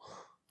roll.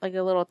 like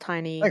a little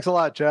tiny. Thanks a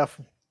lot, Jeff.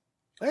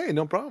 Hey,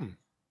 no problem.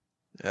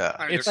 Yeah.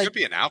 I mean, It's there like- could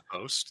be an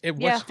outpost. Yeah,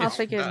 I was it's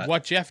thinking-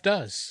 what Jeff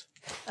does.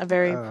 A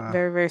very, Uh.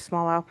 very, very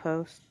small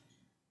outpost.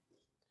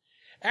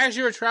 As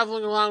you're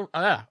traveling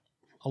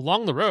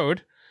along the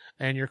road,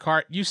 and your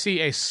cart, you see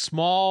a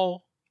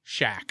small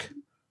shack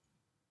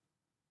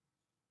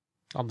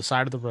on the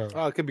side of the road.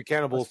 Oh, it could be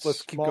cannibals.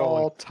 Let's keep Small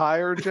going.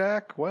 tire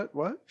jack? What?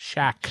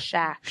 Shack.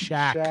 Shack.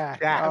 Shack.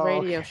 Jack. A Oh,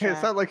 radio okay. shack.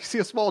 It sounded like you see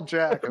a small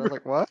jack. I was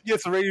like, what?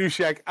 Yes, a radio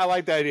shack. I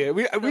like the idea.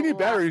 We need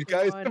batteries,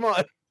 last guys. one. Come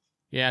on.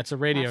 Yeah, it's a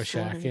radio That's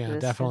shack. what Yeah, it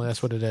is. definitely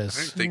that's what it I is.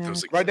 didn't think Yeah.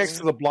 those Right next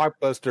to the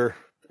Blockbuster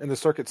in the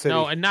Circuit City.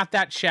 No, and not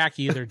that shack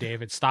either,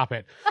 David. Stop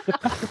it.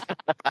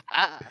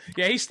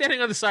 Yeah, he's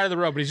standing on the side of the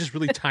road, but he's just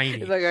really tiny.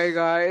 He's like, hey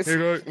guys.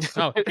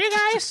 Oh, hey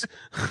guys.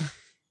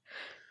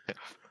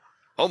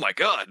 Oh my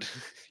god.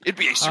 It'd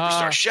be a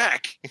superstar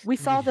shack. We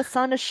saw the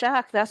son of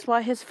Shaq. That's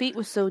why his feet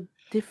was so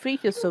deep.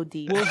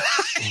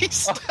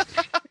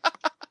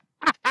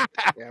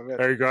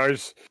 Hey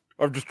guys,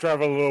 I'm just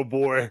traveling, little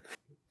boy.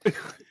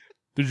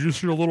 Did you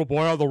see a little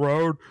boy on the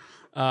road?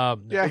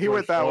 Yeah, he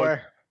went that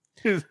way.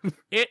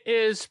 It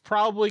is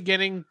probably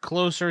getting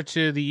closer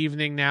to the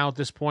evening now at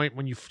this point.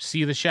 When you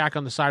see the shack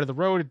on the side of the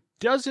road, it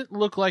doesn't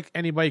look like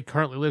anybody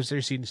currently lives there.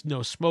 You see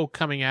no smoke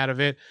coming out of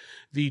it.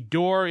 The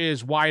door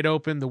is wide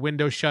open. The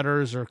window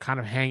shutters are kind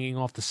of hanging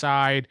off the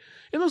side.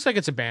 It looks like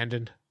it's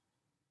abandoned.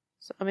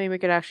 So, I mean, we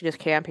could actually just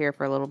camp here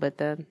for a little bit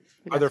then.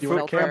 Are there You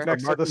want foot to camp camp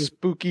next to the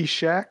spooky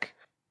shack?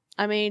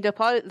 I mean, there's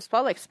probably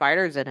like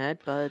spiders in it,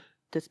 but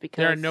just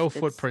because There are no it's-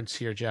 footprints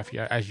here, Jeff.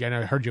 Yeah, I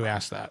heard you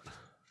ask that.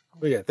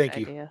 Oh, yeah, thank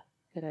you.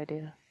 Good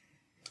idea.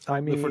 I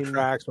Look for mean,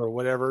 tracks or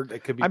whatever.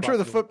 It could be. I'm sure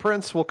the possible.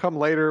 footprints will come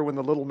later when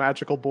the little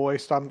magical boy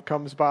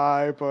comes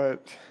by,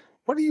 but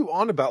What are you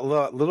on about,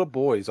 little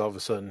boys? All of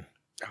a sudden,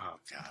 Oh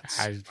god.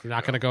 I'm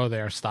not going to go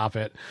there. Stop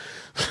it.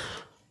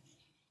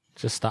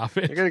 Just stop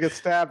you're it. going to get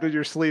stabbed in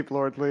your sleep,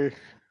 Lord Lee.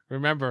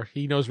 Remember,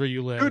 he knows where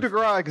you Coup de live.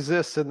 grace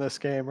exists in this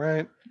game,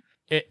 right?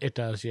 It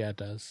does. Yeah, it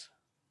does.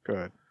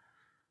 Good.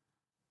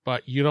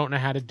 But you don't know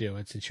how to do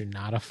it since you're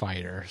not a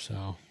fighter.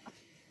 So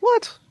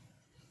What?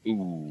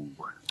 Ooh.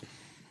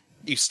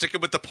 You stick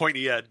him with the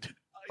pointy end.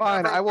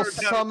 Fine, I will learned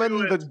how to summon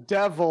do the it.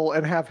 devil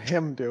and have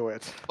him do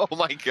it. Oh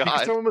my you can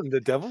god. summon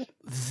the devil.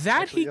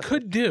 that Actually, he yeah.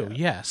 could do.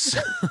 Yes.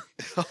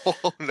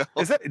 Oh no.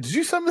 Is that? Did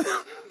you summon?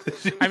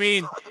 I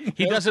mean,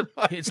 he doesn't.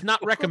 It's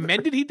not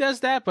recommended he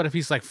does that. But if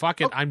he's like,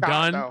 "Fuck it, I'm God,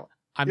 done. no.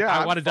 I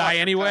Yeah, want to die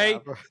fucking anyway.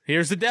 tab.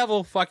 Here's the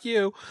devil. Fuck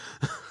you."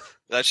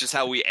 That's just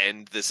how we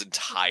end this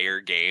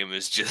entire game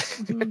is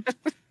just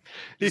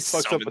He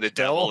fucks summon up the a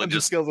devil devil and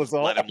just just kills us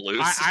all. let him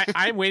loose.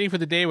 I'm waiting for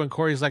the day when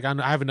Corey's like, I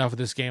have enough of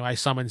this game. I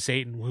summon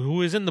Satan,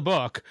 who is in the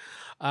book,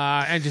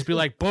 and just be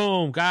like,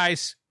 boom,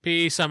 guys,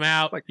 peace, I'm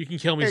out. Like, You can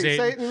kill me, Hey,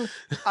 Satan. Satan,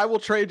 I will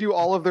trade you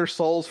all of their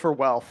souls for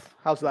wealth.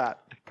 How's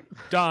that?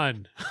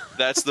 Done.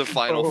 That's the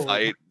final Oh.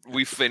 fight.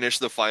 We finish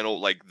the final,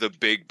 like, the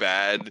big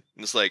bad. And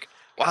it's like,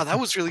 wow, that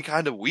was really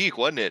kind of weak,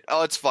 wasn't it?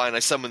 Oh, it's fine. I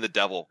summoned the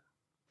devil.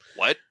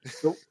 What?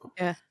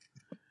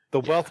 The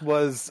wealth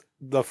was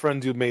the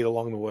friends you made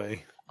along the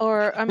way.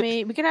 Or, I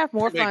mean, we can have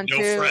more Make fun no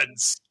too.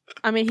 friends.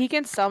 I mean, he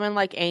can summon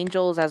like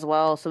angels as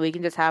well, so we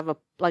can just have a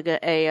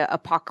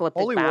apocalyptic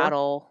Holy war.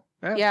 battle.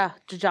 Yeah. Yeah,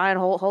 the giant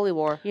holy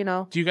war. You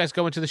know. Do you guys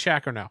go into the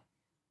shack or no?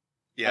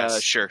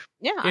 Yes. Sure.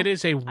 Yeah. It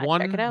is a check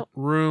it out.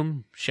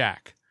 one-room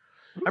shack.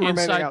 I'm remaining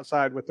Inside-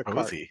 outside with the cart.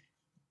 Cozy.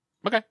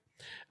 Okay.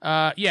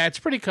 Yeah, it's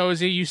pretty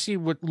cozy. You see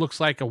what looks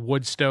like a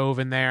wood stove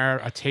in there,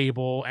 a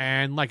table,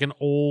 and like an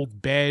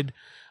old bed.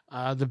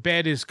 The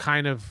bed is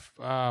kind of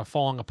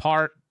falling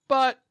apart,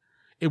 but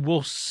it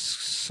will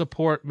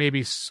support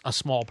maybe a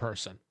small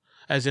person,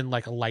 as in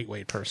like a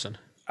lightweight person.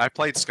 I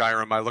played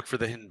Skyrim. I look for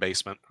the hidden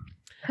basement.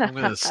 I'm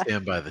going to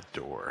stand by the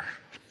door.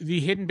 The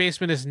hidden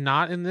basement is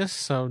not in this,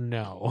 so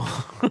no.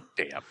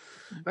 Damn.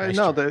 Nice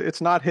No, try.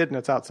 it's not hidden.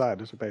 It's outside.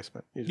 There's a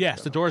basement. You just Yes,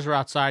 don't the know. doors are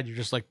outside. You're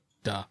just like,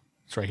 duh,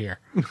 it's right here.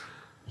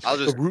 I'll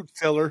The just, root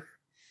filler.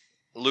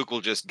 Luke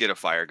will just get a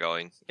fire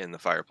going in the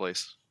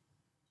fireplace.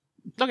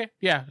 Okay,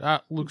 yeah.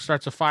 Luke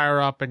starts a fire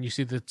up, and you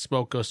see the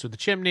smoke goes through the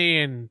chimney,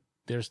 and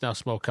there's now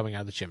smoke coming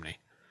out of the chimney.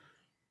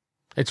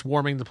 It's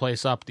warming the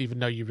place up, even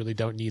though you really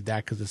don't need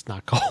that because it's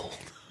not cold.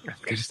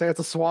 You just say it's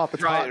a swamp.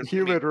 It's Right, hot and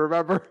humid.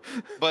 Remember?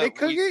 But It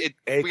could we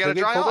gotta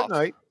dry cold off. at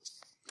night.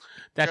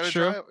 That's Gotta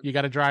true. dry- You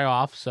got to dry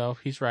off, so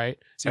he's right.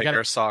 You Take got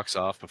our to socks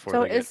off before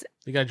So they get... is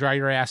got to dry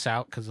your ass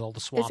out because all the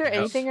swamp. there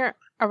anything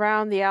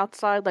around the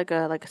outside, like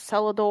a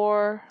cellar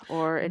door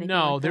or anything?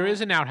 No, like there that? is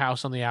an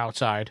outhouse on the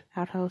outside.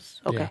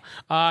 Outhouse. Okay.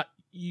 Yeah.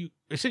 You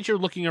since you're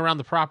looking around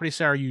the property,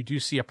 Sarah, you do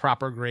see a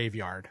proper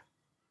graveyard.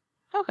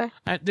 Okay.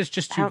 There's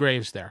just two How-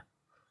 graves there.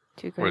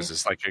 Two What is graves.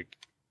 this, like a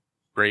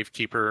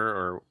gravekeeper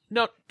or...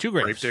 No, two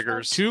graves.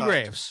 Gravediggers? Two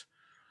graves.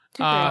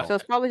 Two graves. So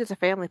it's probably just a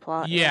family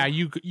plot. Yeah,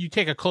 you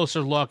take a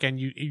closer look and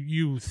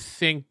you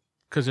think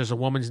because there's a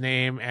woman's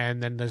name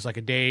and then there's like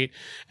a date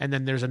and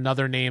then there's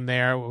another name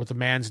there with a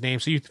man's name.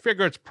 So you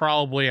figure it's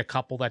probably a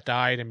couple that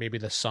died and maybe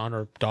the son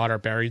or daughter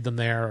buried them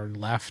there or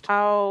left.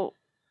 How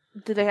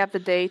do they have the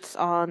dates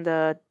on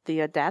the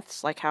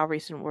deaths? Like how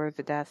recent were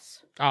the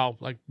deaths? Oh,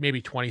 like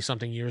maybe 20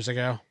 something years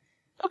ago.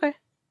 Okay.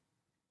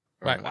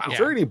 But, Wow. yeah. Is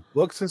there any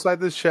books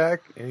inside this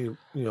shack? Any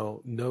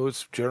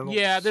notes, journals?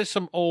 Yeah, there's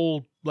some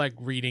old like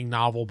reading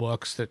novel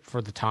books that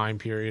for the time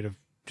period of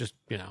just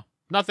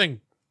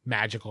nothing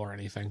magical or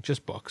anything,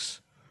 just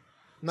books.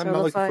 I'm So not it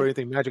looks looking for like-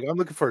 anything magic. I'm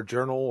looking for a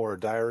journal or a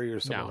diary or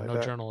something No, like no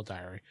that. journal or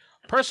diary.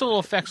 Personal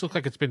effects look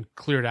like it's been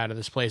cleared out of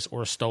this place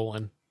or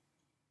stolen.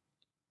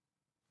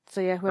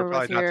 So yeah, whoever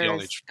was probably not the here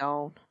only is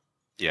gone.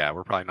 Yeah,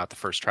 we're probably not the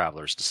first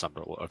travelers to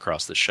stumble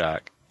across this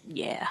shack.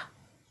 Yeah.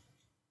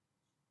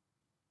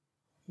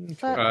 Okay.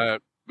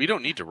 But We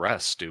don't need to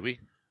rest, do we?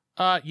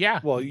 Yeah.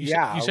 Well, you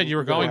yeah, you said you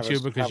were we're gonna going have to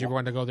us because have you're a-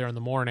 going to go there in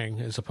the morning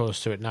as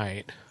opposed to at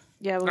night.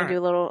 Yeah, we're gonna do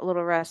a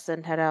little rest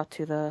and head out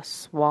to the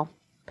swamp.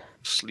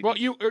 Well,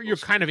 you're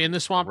kind of in the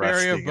swamp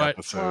area, Resting but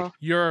episode. Well,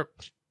 your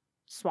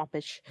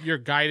swampish.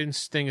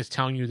 guidance thing is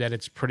telling you that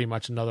it's pretty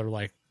much another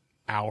like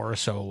hour or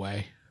so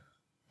away.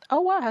 Oh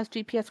wow, it has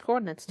GPS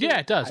coordinates too. Yeah,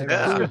 it does. I It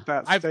does. agree Yeah. with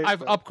that I've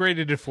statement.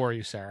 upgraded it for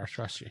you, Sarah.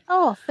 Trust you.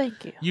 Oh,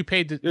 thank you. You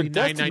paid the Your $9.99.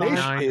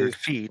 destination is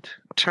feet.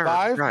 Turn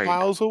 5 right.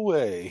 miles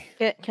away.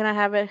 Can I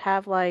have it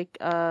have like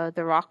the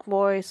Rock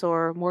voice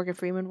or Morgan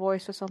Freeman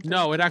voice or something?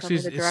 No, it to actually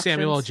tell me is the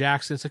Samuel L. directions?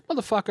 Jackson. It's like,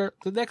 motherfucker,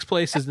 the next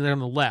place is there on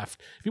the left.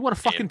 If you want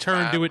to fucking In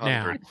turn, do it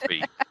now. 500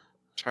 feet.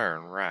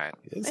 Turn right.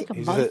 Make a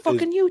He said-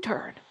 motherfucking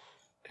U-turn.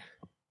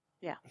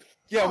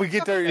 Yeah, we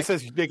get there. It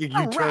says you make a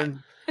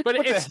U-turn. But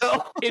What the it's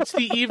hell? it's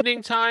the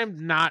evening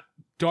time, not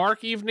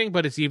dark evening,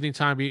 but it's evening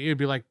time. It'd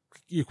be like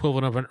the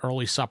equivalent of an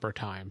early supper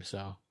time.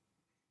 So,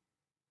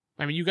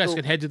 I mean, you guys Cool.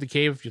 can head to the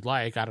cave if you'd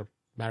like. I don't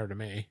matter to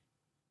me.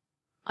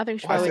 I think we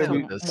should Why probably said wait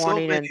we- till There's so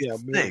morning many and Yeah,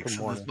 snakes in this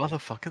morning.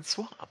 motherfucking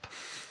swamp.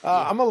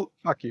 I'm a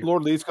Fuck you.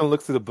 Lord Lee's going to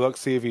look through the book,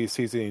 see if he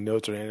sees any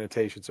notes or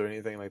annotations or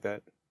anything like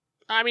that.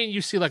 I mean,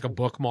 you see like a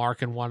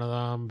bookmark in one of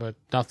them, but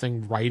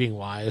nothing writing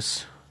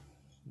wise.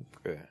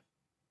 Okay.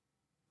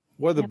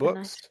 What are the Yeah, but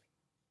books?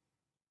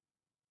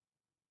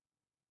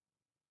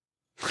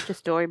 just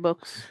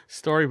storybooks.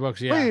 Storybooks,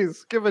 yeah.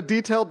 Please give a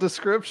detailed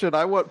description.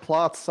 I want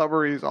plots,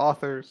 summaries,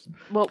 authors.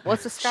 Well,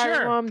 what's the Skyrim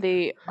Sure. one?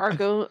 The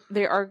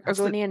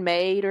Argonian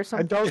maid or And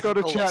something? don't go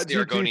to Oh, it's Chat the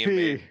Argonian GTP.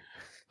 maid.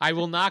 I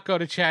will not go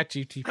to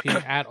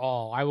ChatGTP at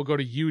all. I will go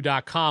to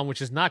you.com,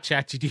 which is not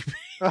ChatGTP.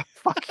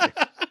 Fuck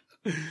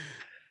you.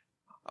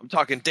 I'm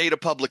talking data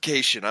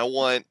publication. I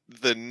want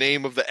the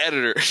name of the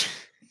editor.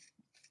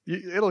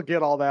 It'll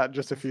get all that in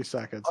just a few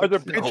seconds. Are there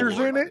It's- pictures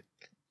in it?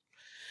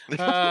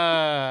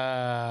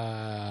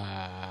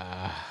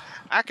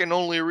 I can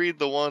only read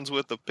the ones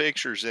with the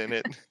pictures in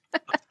it.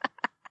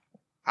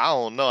 I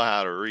don't know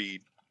how to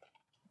read.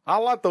 I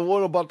like the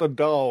one about the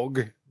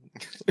dog.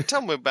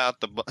 Tell me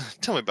about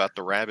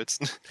the rabbits.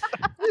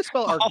 How do you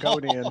spell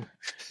Argonian?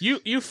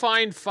 You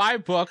find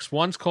 5 books.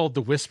 One's called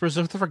The Whispers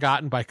of the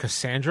Forgotten by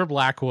Cassandra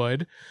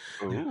Blackwood.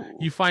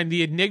 You find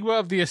The Enigma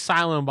of the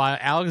Asylum by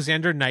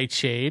Alexander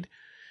Nightshade.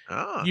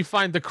 Ah. You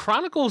find The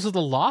Chronicles of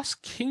the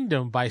Lost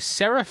Kingdom by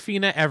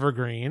Serafina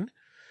Evergreen.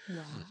 Wow.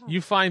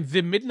 You find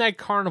The Midnight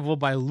Carnival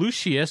by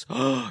Lucius,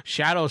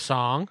 Shadow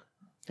Song.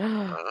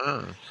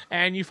 Ah.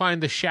 And you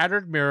find The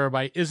Shattered Mirror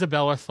by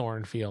Isabella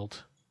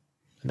Thornfield.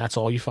 And that's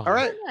all you find. All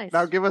right. Nice.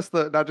 Now give us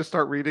now just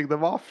start reading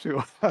them off to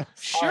us.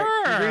 Sure.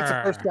 All right, he reads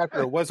the first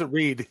chapter. What does it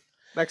read?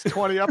 Next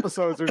 20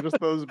 episodes are just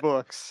those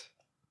books.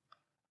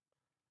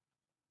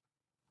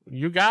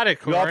 You got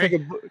it, We all Corey.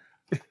 take a book.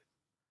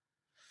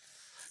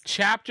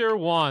 Chapter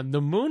 1.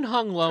 The moon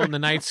hung low in the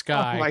night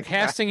sky, my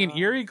casting an God.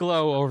 eerie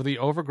glow over the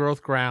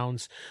overgrowth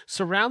grounds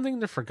surrounding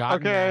the forgotten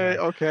Okay, manor.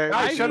 okay.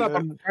 Guys, shut up. I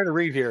I'm trying to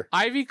read here.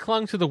 Ivy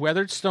clung to the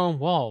weathered stone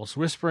walls,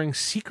 whispering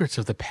secrets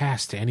of the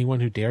past to anyone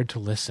who dared to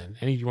listen.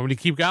 You want me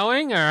to keep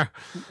going? Or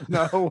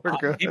No, we're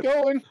good. Keep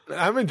going.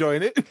 I'm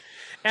enjoying it.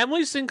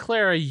 Emily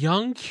Sinclair, a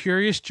young,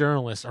 curious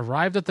journalist,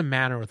 arrived at the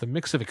manor with a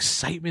mix of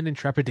excitement and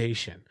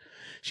trepidation.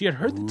 She had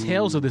heard the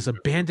tales of this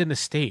abandoned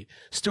estate,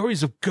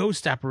 stories of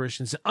ghost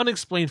apparitions, and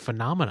unexplained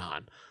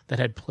phenomenon that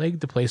had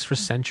plagued the place for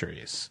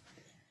centuries.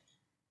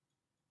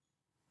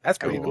 That's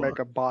I pretty need to cool. make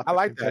a bot I that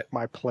like can that. take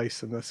my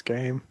place in this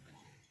game.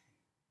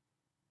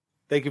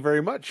 Thank you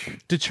very much.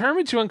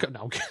 Determined to uncover.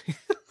 No, okay.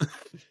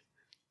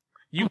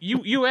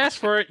 You asked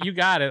for it. You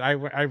got it. I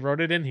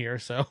wrote it in here.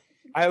 So,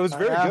 I was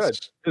very I good.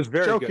 asked It was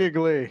very good.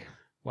 Jokingly.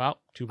 well,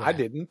 too bad. I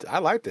didn't. I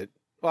liked it.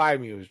 Well, I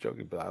mean, it was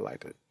joking, but I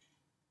liked it.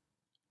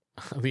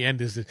 The end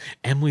is that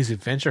Emily's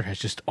adventure has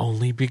just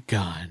only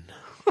begun.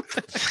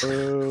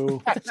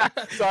 Boo.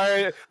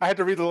 Sorry, I had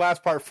to read the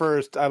last part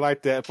first. I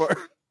liked that part.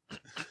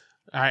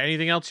 All right.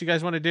 Anything else you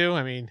guys want to do?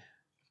 I mean,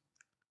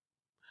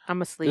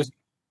 I'm asleep.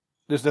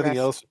 There's nothing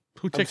Yes. else.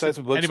 who takes besides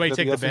the books, anybody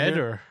nothing take the else in bed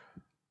here? or?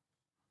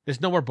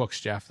 There's no more books,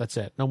 Jeff. That's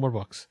it. No more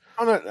books.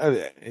 I'm not.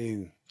 I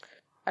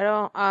I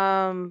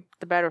don't.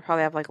 The bed would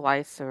probably have like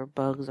lice or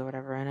bugs or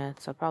whatever in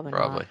it, so probably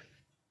Probably.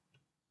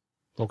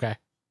 Okay.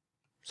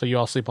 So you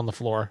all sleep on the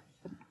floor.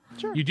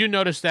 Sure. You do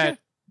notice that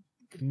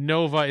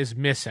Nova is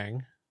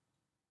missing.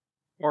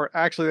 Or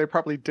actually, they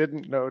probably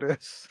didn't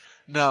notice.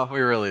 No, we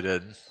really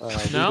didn't. we No?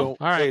 don't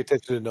All right. pay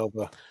attention to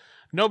Nova.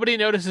 Nobody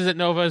notices that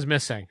Nova is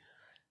missing.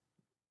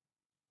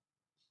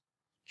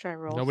 Try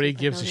roll. Nobody see if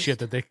I gives a notice.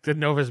 shit that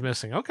Nova's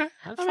missing. Okay.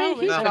 That's I fine mean, with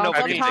me. he's No, gone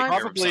nobody can take sometimes. care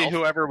of Probably himself.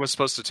 whoever was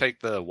supposed to take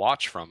the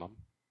watch from him.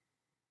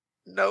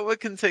 Noah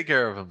can take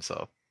care of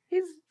himself.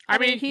 He's. I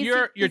mean, he's,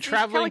 you're he's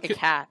traveling Kind of like a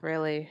cat,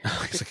 really.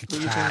 He's like a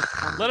Just cat.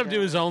 leaving Let him do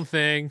his own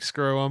thing.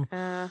 Screw him.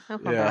 He'll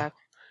come Yeah. back.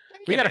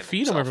 We Can't gotta handle feed him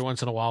himself. every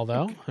once in a while,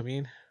 though. I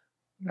mean,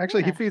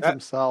 Actually, he Yeah. feeds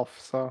himself,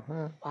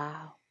 so.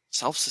 Wow.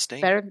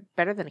 Self-sustained.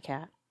 Better than a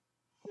cat.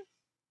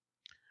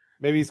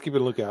 Maybe he's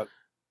keeping a lookout.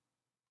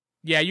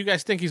 yeah, you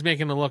guys think he's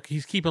making a look.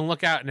 He's keeping a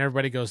lookout, and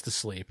everybody goes to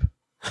sleep.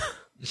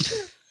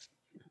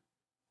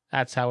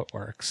 That's how it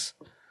works.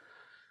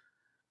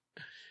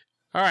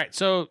 All right,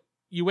 so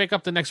You wake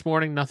up the next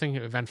morning, nothing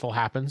eventful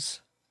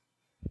happens.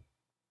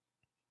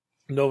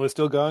 Nova's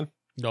still gone?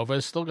 Nova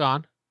is still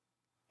gone.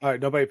 All right,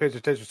 nobody pays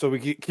attention, so we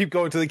keep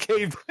going to the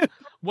cave.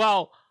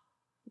 Well,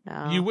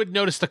 No. you would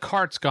notice the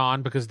cart's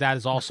gone because that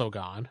is also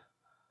gone.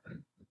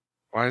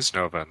 Why is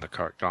Nova and the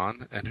cart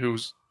gone? And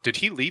did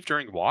he leave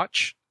during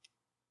watch?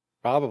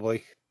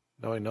 Probably.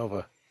 Knowing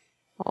Nova.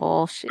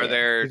 Oh, shit. Are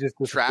there He just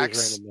disappears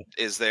tracks? randomly.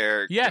 Is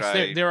there? Yes,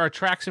 could I- there are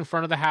tracks in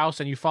front of the house,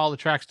 and you follow the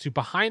tracks to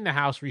behind the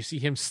house where you see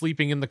him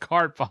sleeping in the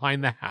cart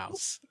behind the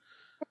house.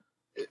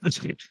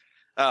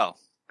 Oh,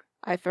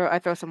 I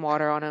throw some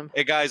water on him.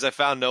 hey guys, I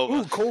found Nova.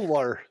 Ooh, cold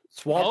water.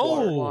 Swamp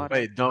Oh. water.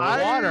 Wait, no.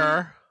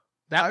 Water.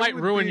 That I might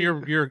would ruin be-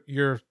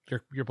 your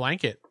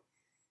blanket.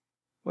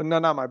 Well, no,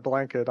 not my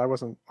blanket. I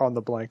wasn't on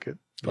the blanket.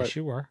 Yes, But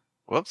you were.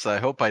 Whoops, I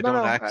hope I no,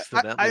 don't no,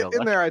 accidentally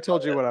in there, I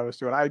told you what I was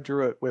doing. I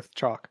drew it with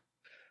chalk.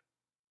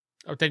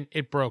 Oh, then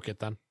it broke it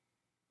then.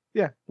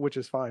 Yeah, which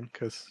is fine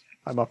because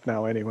I'm up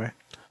now anyway.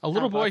 A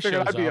little I boy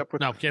figured shows I'd be up. up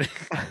with- No, I'm kidding.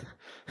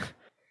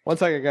 1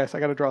 second, guys. I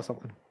got to draw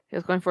something. He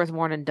was going for his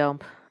morning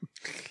dump.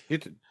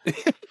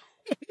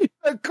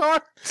 A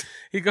cart.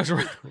 He goes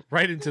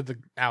right into the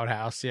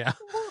outhouse, yeah.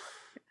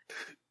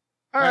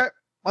 All right,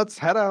 let's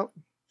head out.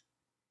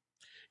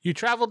 You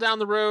travel down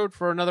the road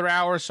for another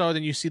hour or so,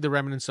 then you see the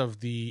remnants of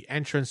the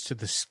entrance to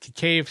the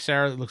cave,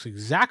 Sarah. It looks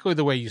exactly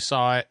the way you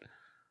saw it.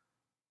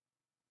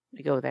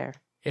 We go there.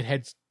 It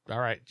heads... All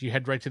right, you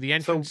head right to the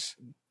entrance.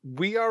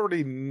 We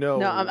already know.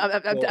 No,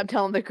 I'm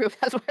telling the group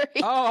that's where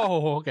we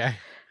Oh, okay.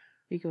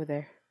 We go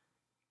there.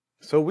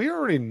 So we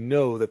already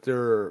know that there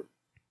are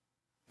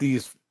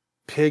these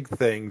pig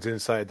things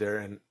inside there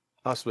and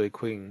possibly a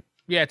queen.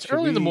 Yeah, it's Should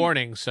early in the we-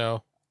 morning,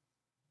 so...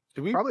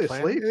 Did we Probably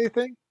plan asleep.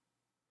 anything?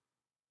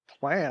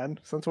 Plan?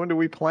 Since when do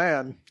we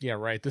plan? Yeah,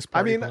 right. This I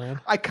party mean,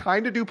 plan. I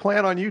kind of do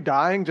plan on you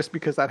dying just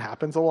because that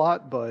happens a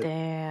lot, but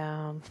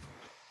Damn.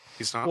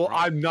 He's not. Well, wrong.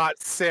 I'm not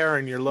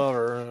Seran, your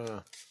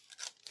lover.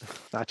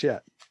 not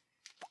yet.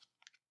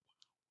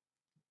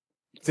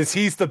 Since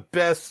he's the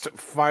best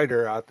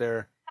fighter out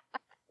there.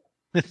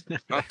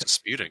 not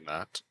disputing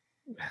that.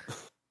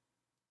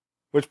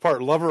 Which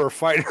part, lover or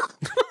fighter?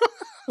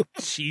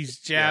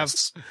 Jeez, Jeff.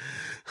 Yes.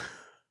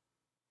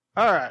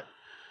 All right.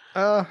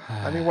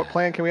 I mean, what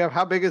plan can we have?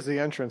 How big is the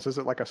entrance? Is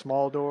it like a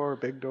small door, a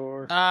big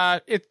door?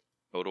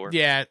 Hodor.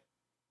 Yeah.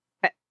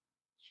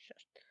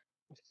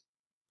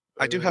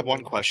 I do have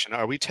one question.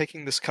 Are we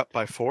taking this cup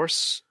by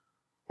force,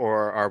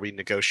 or are we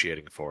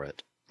negotiating for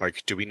it?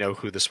 Like, do we know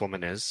who this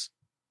woman is?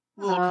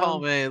 Little Um,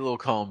 column A, little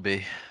column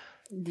B.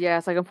 Yeah,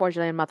 it's like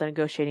unfortunately I'm not the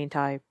negotiating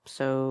type,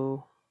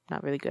 so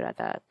not really good at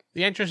that.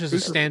 The entrance is a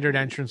standard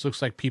entrance.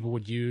 Looks like people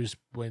would use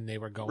when they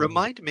were going.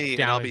 Remind me, and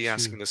down I'll be into-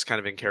 asking this kind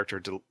of in character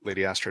to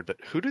Lady Astrid, but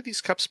who do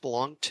these cups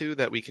belong to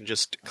that we can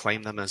just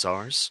claim them as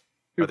ours?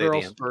 Two Are they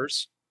girls. the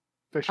Emperor's?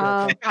 They share a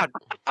Um, cup.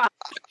 God,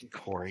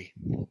 Corey.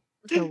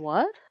 The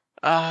what?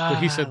 But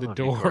he said the Let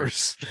me work.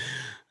 doors.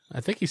 I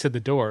think he said the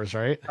doors,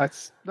 right?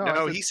 That's No,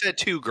 I said he said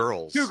two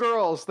girls. two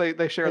girls.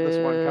 They share this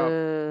one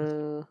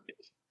cup.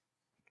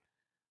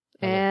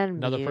 And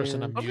Another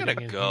person I'm I'm muting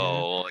gonna in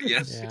go.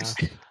 Yes. here.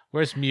 Yeah.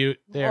 Where's mute?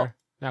 There.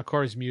 Now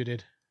Corey's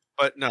muted.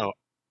 But no,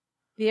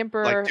 The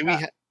Emperor. like, do we? Go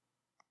ahead,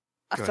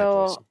 so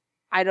Wilson.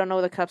 I don't know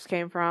where the cups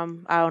came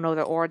from. I don't know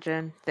their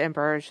origin. The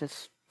Emperor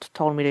just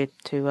told me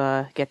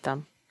to get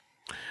them.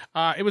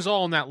 It was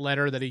all in that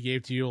letter that he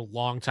gave to you a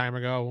long time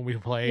ago when we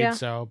played. Yeah.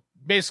 So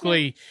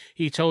basically,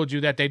 he told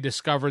you that they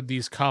discovered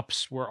these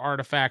cups were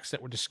artifacts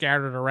that were just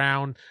scattered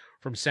around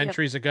from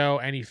centuries ago,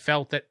 and he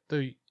felt that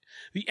the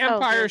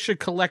Empire okay. should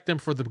collect them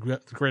for the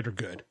greater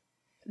good.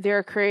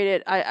 They're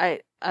created.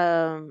 It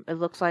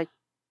looks like,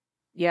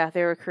 yeah,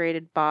 they were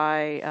created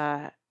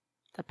by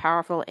a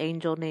powerful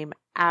angel named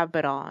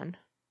Abaddon,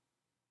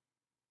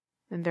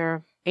 and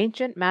they're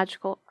ancient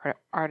magical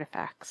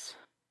artifacts.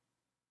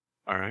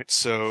 All right,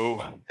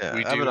 so Yeah,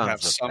 we do Abaddon's have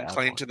a some bad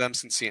claim one. to them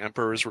since the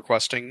Emperor is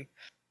requesting.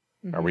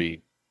 Are Mhm.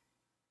 we?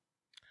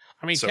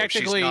 I mean, So if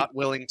she's technically, not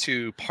willing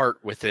to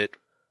part with it.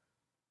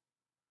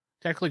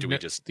 technically, do we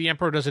just- the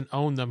Emperor doesn't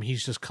own them.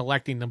 He's just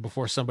collecting them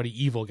before somebody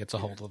evil gets a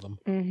hold of them.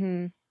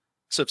 Mm-hmm.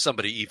 So if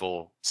somebody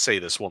evil, say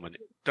this woman,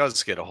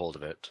 does get a hold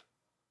of it,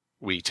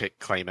 we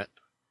claim it.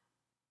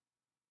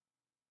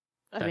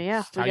 I mean, yeah,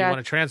 That's how we you got.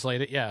 want to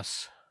translate it.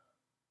 Yes.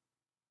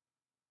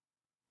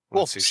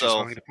 We'll Cool, see if she's so-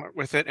 willing to part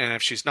with it, and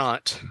if she's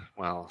not,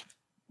 well,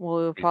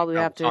 We'll we probably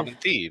become have to. common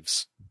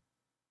thieves.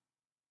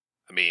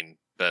 I mean,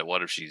 but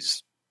what if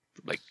she's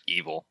like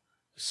evil?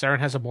 Saren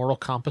has a moral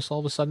compass all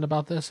of a sudden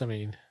about this. I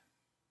mean,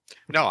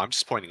 No, I'm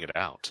just pointing it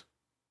out.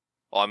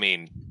 Well, I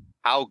mean,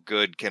 how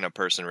good can a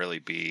person really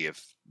be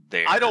if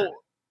they're I don't.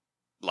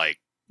 like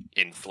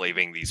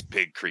enslaving these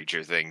pig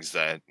creature things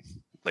that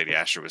Lady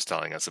Astrid was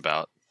telling us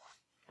about?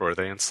 Or are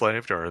they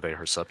enslaved, or are they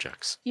her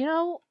subjects? You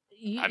know,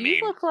 I you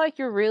mean- look like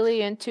you're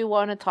really into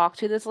wanting to talk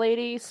to this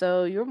lady,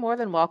 so you're more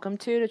than welcome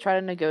to try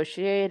to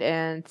negotiate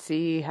and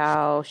see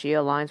how she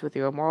aligns with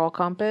your moral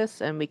compass,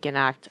 and we can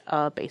act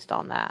based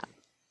on that.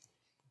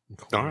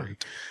 All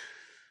right.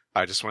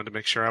 I just wanted to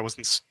make sure I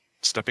wasn't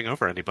stepping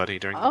over anybody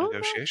during the Oh, no.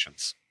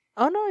 negotiations.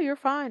 Oh no, you're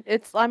fine.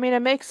 I mean, it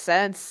makes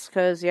sense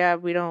because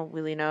we don't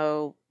really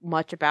know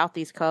much about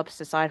these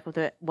cups aside from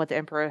what the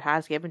Emperor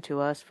has given to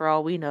us. For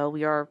all we know,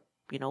 we are,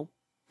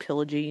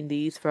 pillaging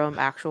these from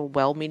actual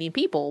well-meaning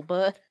people.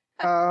 But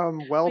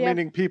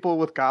Well-meaning people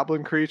with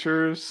goblin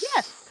creatures.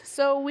 yes,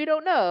 so we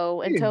don't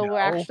know until we're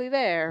actually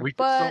there. We just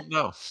but don't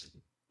know.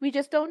 we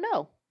just don't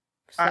know.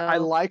 So, I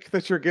like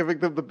that you're giving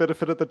them the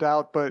benefit of the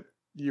doubt, but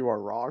you are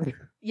wrong.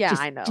 Yeah,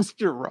 I know.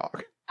 You're wrong.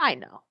 I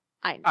know.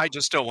 I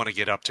just don't want to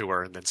get up to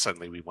her and then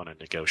suddenly we want to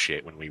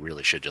negotiate when we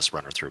really should just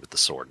run her through with the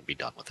sword and be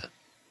done with it.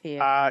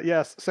 Yeah.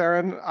 Yes,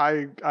 Seran,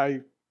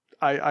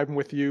 I'm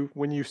with you.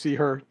 When you see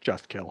her,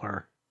 just kill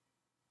her.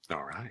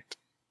 All right.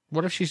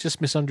 What if she's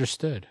just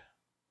misunderstood?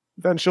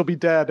 Then she'll be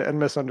dead and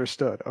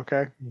misunderstood,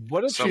 okay?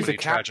 What if So she's many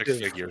a tragic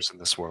captive? figures in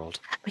this world.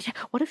 But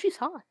what if she's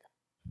hot?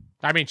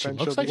 I mean, she Then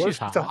looks she'll like be- What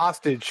she's if it's a hot.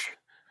 hostage?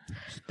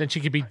 Then she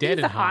could be dead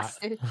She's and a hot.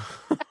 hostage.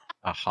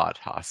 A hot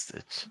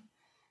hostage.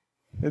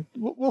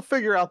 We'll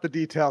figure out the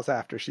details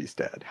after she's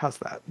dead. How's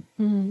that?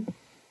 Mhm.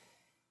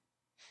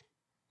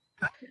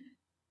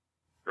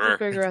 We'll Grr.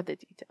 figure out the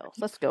details.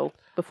 Let's go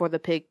before the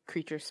pig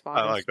creature spot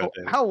I us. like that.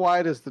 David. How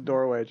wide is the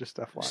doorway? Just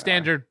FYI.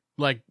 Standard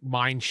like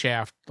mine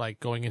shaft, like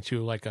going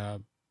into like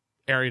a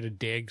area to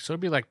dig. So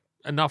it'd be like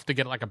enough to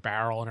get like a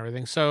barrel and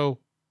everything. So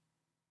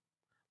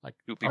like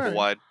 2 people Alright.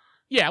 wide.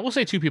 yeah, we'll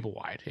say 2 people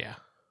wide. Yeah.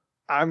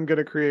 I'm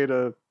gonna create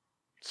a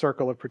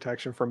circle of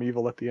protection from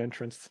evil at the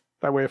entrance.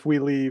 That way, if we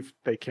leave,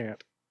 they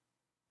can't.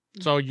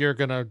 So you're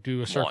gonna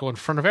do a circle in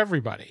front of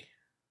everybody.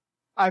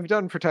 I've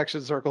done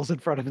protection circles in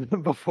front of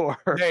them before.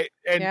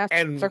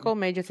 And circle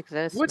mages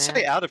exist. I would man.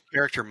 say out of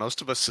character,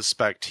 most of us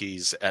suspect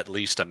he's at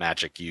least a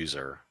magic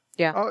user.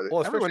 Oh,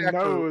 Well, everyone especially after-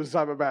 knows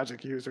I'm a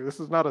magic user. This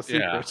is not a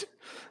Yeah. secret.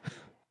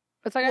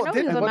 It's like Well, I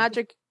know he's a what-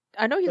 magic.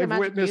 I know he's a They've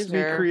magic witnessed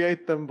user. me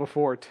create them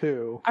before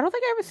too. I don't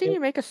think I've ever seen you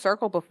make a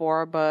circle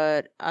before,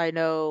 but I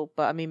know.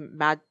 But I mean,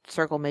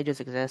 circle mages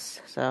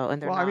exist. So and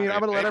they're Well, not. I mean,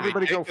 I'm gonna let Maybe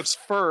everybody go Jacob's-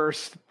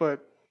 first,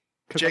 but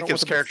 'cause I don't want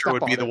Jacob's them to character step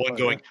would be on the it, one but,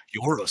 going,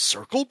 "You're a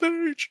circle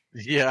mage."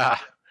 Yeah.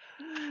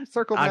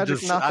 circle I'm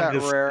magic's just, not I'm that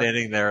just rare.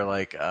 standing there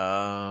like,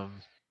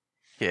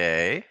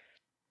 okay.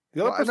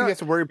 the only Well, person no- you have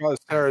to worry about is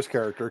Sarah's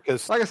character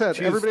because Like I said,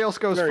 she's everybody else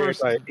goes very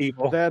first.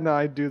 anti-evil. Then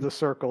I do the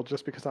circle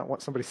just because I don't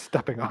want somebody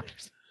stepping on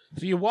it.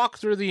 So you walk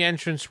through the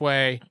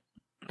entranceway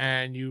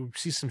and you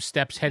see some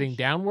steps heading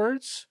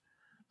downwards.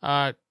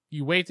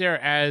 You wait there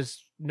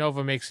as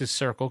Nova makes his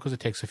circle because it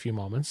takes a few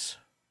moments.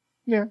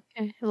 Okay,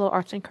 a little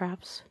arts and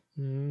crafts.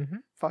 Mm-hmm.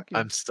 Fuck you.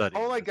 I'm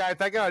studying. Oh my god,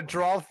 I gotta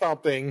draw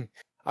something.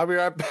 I'll be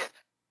right back.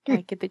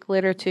 Okay, get the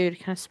glitter too to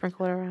kind of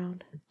sprinkle it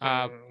around.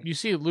 You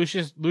see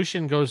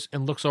Lucian goes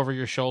and looks over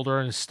your shoulder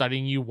and is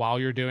studying you while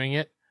you're doing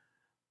it.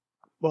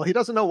 Well, he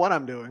doesn't know what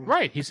I'm doing.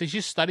 Right. He says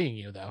he's studying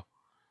you, though.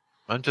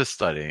 I'm just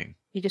studying.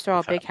 You just draw a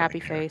What's big happy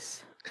happening here?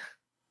 face.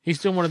 He's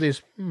doing one of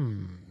these,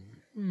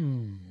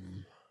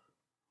 one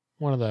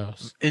of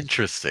those.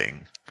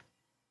 Interesting.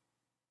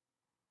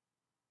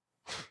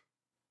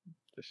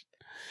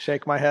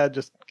 Shake my head.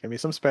 Just give me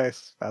some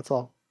space. That's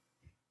all.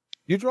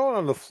 You draw it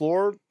on the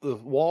floor, the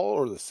wall,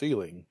 or the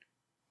ceiling?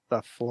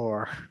 The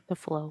floor. The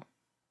flow.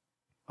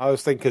 I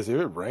was thinking because if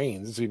it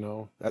rains,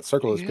 that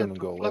circle is Yeah, going to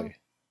go the flow. away.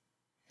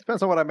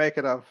 Depends on what I make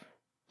it of.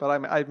 But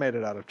I made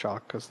it out of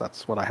chalk because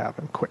that's what I have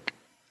and quick.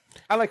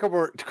 I like how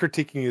we're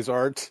critiquing his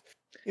art.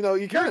 You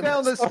You're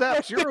down the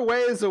steps. You're a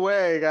ways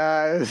away,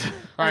 guys.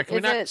 All right, can we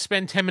Is not it-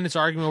 spend 10 minutes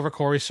arguing over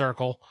Corey's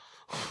circle?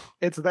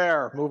 It's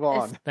there. Move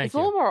on. Thank It's you.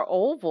 a little more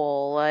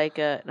oval, like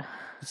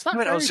It's not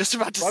I very was just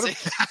about to say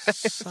that.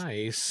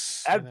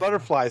 precise. Add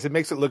butterflies. It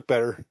makes it look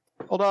better.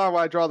 Hold on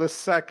while I draw the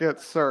second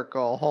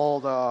circle.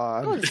 Hold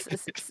on. oh, it's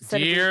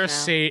Dear now.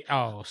 say,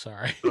 oh,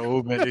 sorry.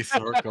 So many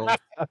circles.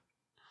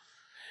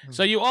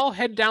 So you all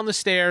head down the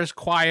stairs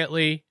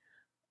quietly,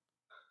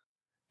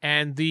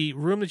 and the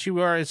room that you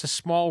are is a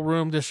small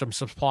room. There's some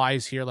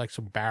supplies here, like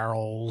some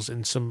barrels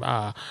and some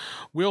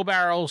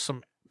wheelbarrows,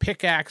 some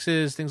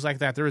pickaxes, things like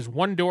that. There is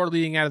one door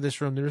leading out of this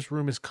room. This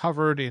room is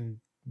covered in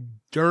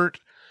dirt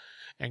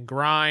and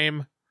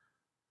grime,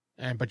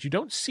 but you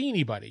don't see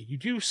anybody. You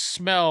do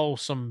smell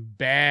some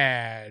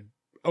bad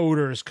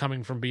odors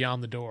coming from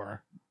beyond the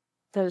door.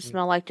 Does it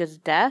smell like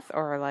just death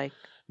or like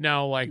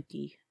No, like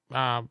pooky?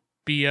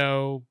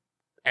 BO,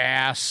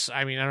 ass.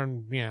 I mean, I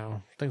don't,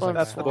 things Well, like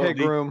That's that. the pig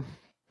room.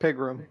 Pig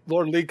room.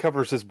 Lord Lee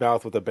covers his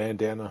mouth with a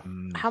bandana.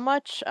 How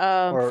much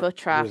Or foot his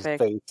traffic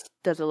face.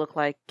 does it look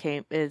like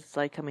is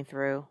like coming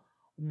through?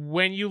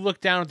 When you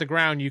look down at the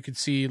ground, you can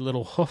see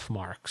little hoof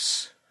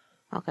marks.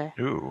 Okay,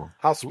 Ooh.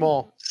 How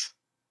small?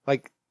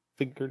 Like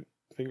finger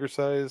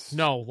size?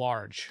 No,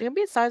 large. it can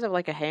be the size of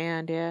like a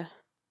hand. Yeah.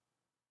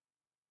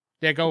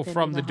 They go Depending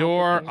from on the how big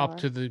door they up are.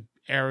 to the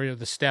area of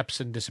the steps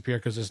and disappear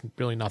because there's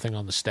really nothing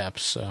on the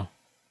steps. So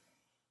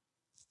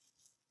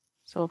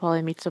So we'll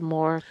probably meet some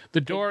more.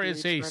 the door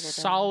is a dudes further down.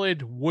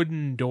 solid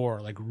wooden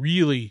door, like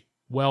really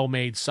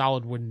well-made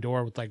solid wooden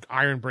door with like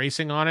iron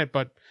bracing on it,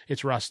 but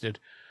it's rusted.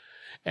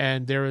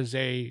 And there is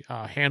a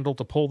handle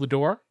to pull the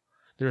door.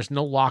 There is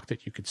no lock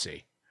that you could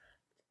see.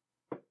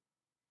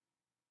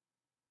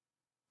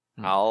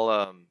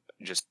 I'll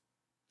just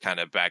kind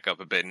of back up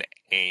a bit and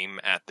aim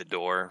at the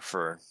door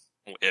for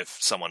if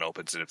someone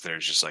opens it, if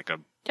there's just like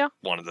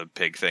one of the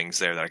pig things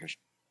there that I can.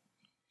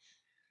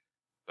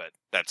 But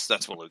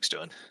that's what Luke's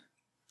doing.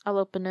 I'll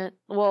open it.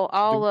 Well,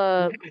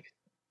 I'll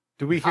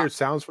Do we hear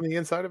sounds from the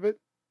inside of it?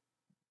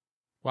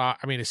 Well,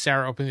 I mean, is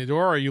Sarah opening the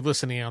door, or are you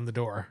listening on the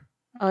door?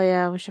 Oh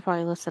yeah, we should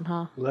probably listen,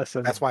 huh?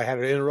 Listen. That's why I had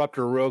to interrupt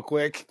her real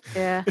quick.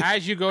 Yeah.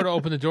 As you go to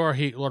open the door,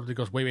 he literally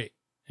goes, wait. And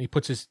he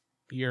puts his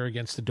ear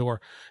against the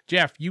door.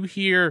 Jeff, you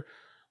hear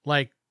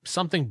like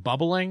something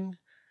bubbling,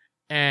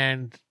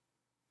 and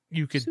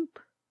you could, Soup.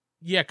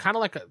 yeah, kind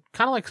of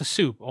like a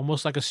soup,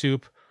 almost like a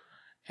soup,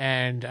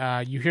 and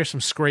you hear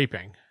some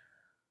scraping.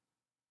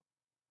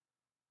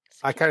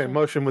 I kind of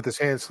motion with his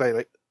hands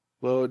slightly,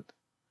 load,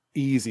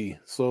 easy,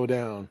 slow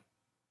down.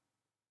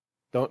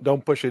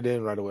 Don't push it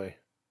in right away.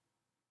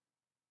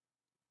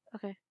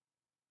 Okay.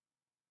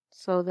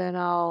 So then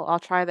I'll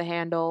try the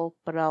handle,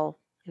 but I'll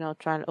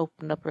try and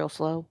open it up real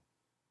slow,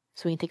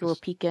 so we can take a little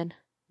peek in.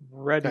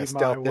 Ready That's my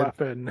stealth, then.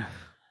 weapon.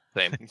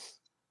 Same.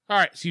 All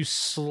right, so you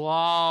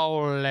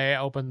slowly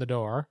open the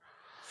door.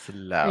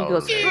 And he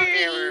goes,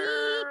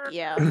 Slowly.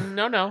 yeah.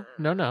 No.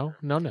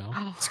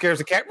 Scares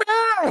the cat.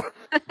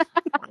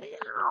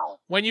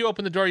 When you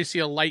open the door, you see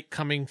a light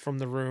coming from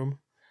the room,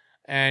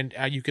 and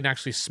you can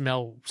actually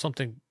smell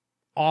something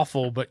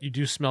awful, but you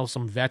do smell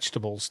some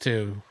vegetables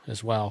too,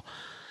 as well.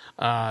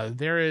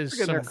 There is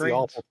Look at some. their greens.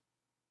 awful.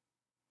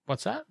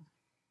 What's that?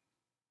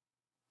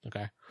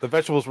 Okay. The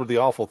vegetables were the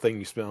awful thing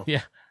you smell.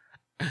 Yeah.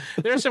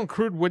 There's some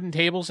crude wooden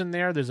tables in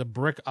there. There's a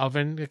brick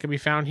oven that can be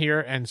found here,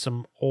 and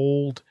some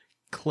old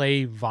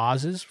clay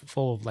vases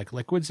full of like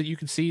liquids that you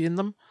can see in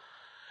them.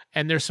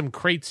 And there's some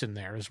crates in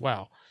there as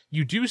well.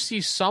 You do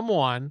see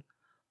someone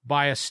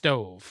by a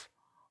stove,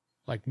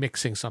 like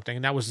mixing something,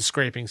 and that was the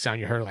scraping sound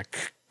you heard,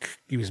 like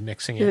he was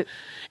mixing it.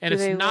 And do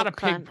it's they not a look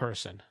pig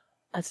person.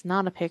 It's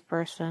not a pig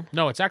person.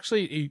 No, it's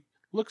actually, it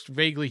looks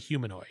vaguely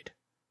humanoid.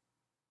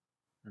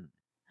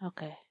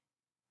 Okay.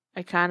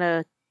 I kind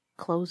of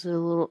close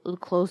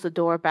the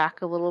door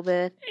back a little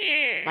bit.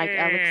 Like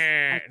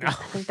Alex, I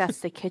think that's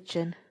the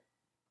kitchen.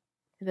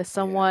 There's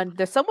someone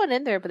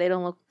in there, but they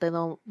don't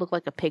look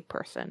like a pig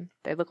person.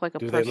 They look like a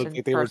Do person. they look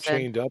like they were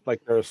chained up,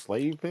 like they're a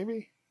slave?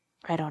 Maybe.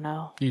 I don't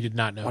know. You did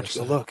not notice. Watch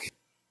the that. look.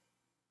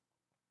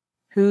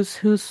 Who's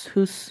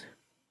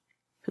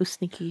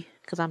sneaky?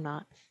 Because I'm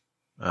not.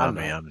 I'm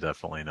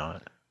definitely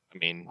not. I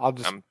mean, I'll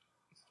just-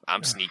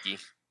 I'm sneaky.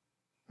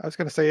 I was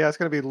going to say, yeah, it's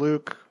going to be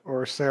Luke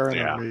or Seran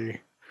Yeah. or me.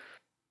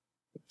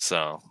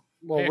 So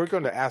Well, Pick. we're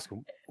going to ask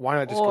him. Why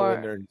not just go Or-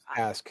 in there and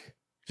ask?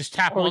 Just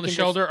tap Or him we on the can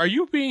shoulder. Are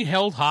you being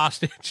held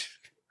hostage?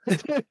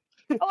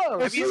 Oh,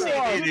 Have you seen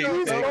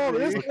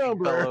anything?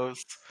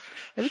 Fellows.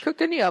 Have you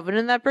cooked any oven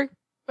in that brick?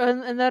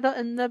 In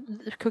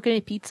that cook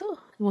any pizza?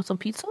 You want some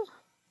pizza?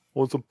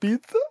 Want some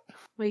pizza?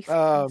 Make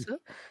some pizza.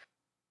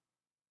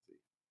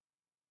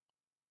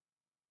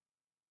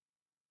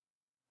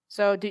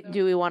 So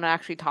do we want to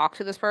actually talk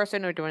to this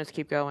person, or do we want to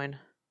keep going? We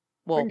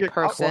Well, can get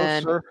person.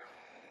 closer.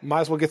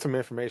 Might as well get some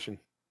information.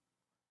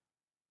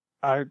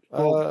 I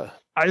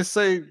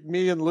say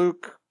me and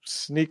Luke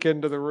sneak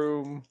into the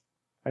room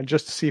and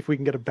just to see if we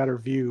can get a better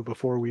view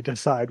before we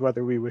decide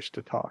whether we wish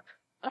to talk.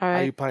 All How are you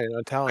right. planning on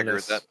I telling agree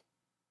us? with that.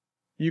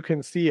 You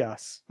can see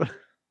us.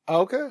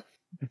 Okay.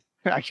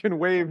 I can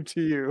wave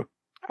to you.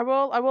 I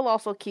will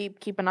also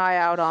keep an eye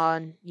out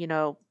on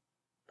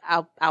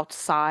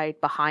outside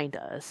behind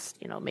us.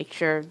 Make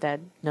sure that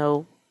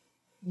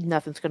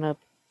nothing's gonna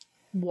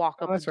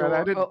walk up. That's the right. door.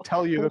 I didn't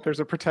tell you that there's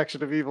a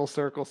protection of evil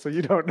circle, so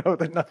you don't know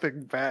that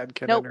nothing bad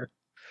can Nope. enter.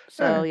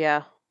 So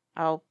yeah,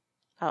 I'll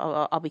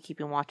be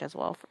keeping watch as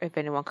well if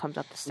anyone comes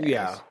up the stairs.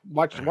 Yeah.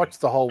 Watch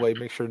the hallway.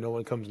 Make sure no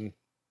one comes in.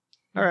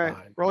 All right,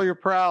 behind. roll your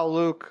prowl,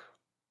 Luke.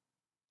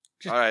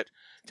 Just All right.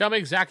 tell me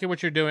exactly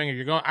what you're doing. Or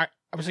you're going.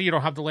 Obviously, you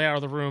don't have the layout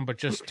of the room, but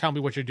just tell me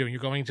what you're doing.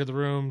 You're going into the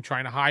room,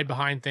 trying to hide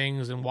behind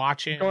things and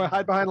watching. Go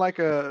hide behind like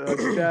a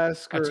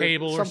desk, A or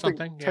table or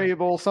something, yeah.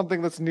 Table,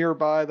 something that's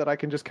nearby that I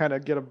can just kind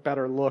of get a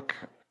better look.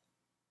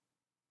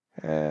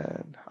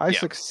 And I Yeah.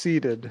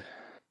 succeeded.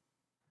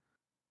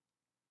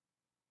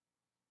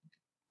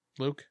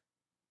 Luke.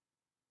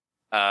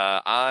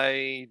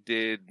 I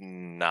did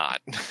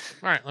not. All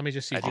right, let me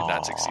just see. I if did you-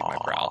 not succeed my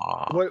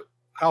prowl.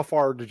 How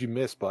far did you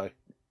miss by?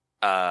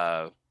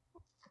 I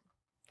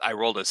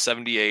rolled a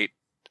 78.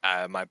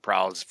 My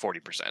prowl is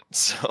 40%.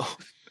 So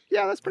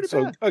Yeah, that's pretty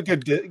So bad. a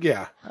good.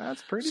 Yeah.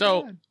 That's pretty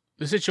So- bad.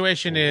 The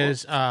situation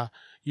is,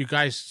 you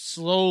guys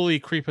slowly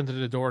creep into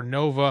the door.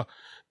 Nova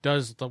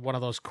does one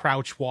of those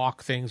crouch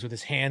walk things with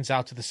his hands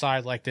out to the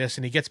side like this,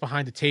 and he gets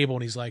behind the table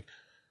and he's like,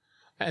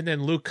 and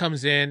then Luke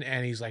comes in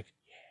and he's like,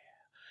 yeah,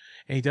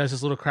 and he does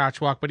his little crouch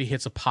walk, but he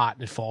hits a pot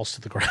and it falls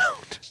to the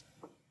ground.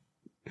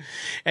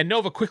 And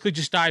Nova quickly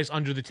just dives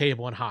under the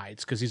table and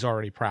hides because he's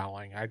already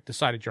prowling. I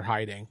decided you're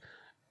hiding.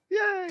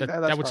 Yeah,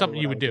 That was something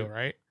you would do,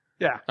 right?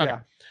 Yeah, Okay. yeah.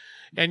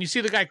 And you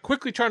see the guy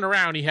quickly turn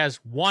around. He has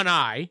one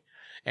eye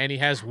and he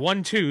has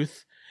one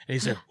tooth. And he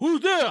said,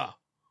 "Who's there?"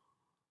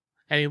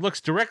 And he looks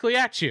directly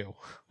at you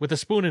with a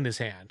spoon in his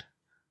hand.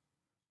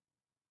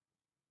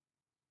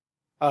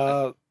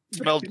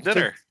 Smelled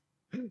dinner.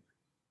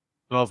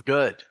 Smells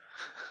good.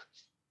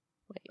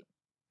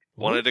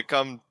 Wanted to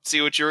come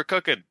see what you were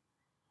cooking.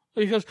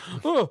 He goes,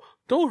 "Oh,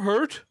 don't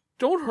hurt.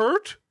 Don't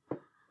hurt." No.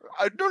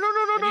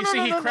 And you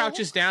see he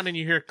crouches down and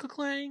you hear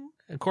clang.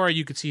 And Cora,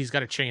 you could see he's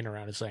got a chain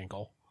around his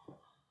ankle.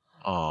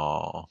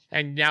 Oh.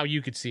 And now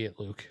you could see it,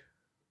 Luke.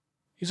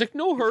 He's like,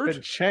 no hurt.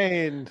 Been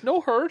chained.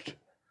 No hurt.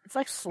 It's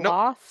like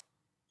sloth.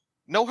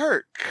 No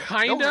hurt.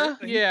 Kinda. No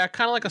hurt. Yeah,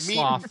 kind of like a Mean.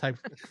 sloth type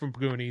from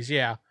Goonies.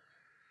 Yeah.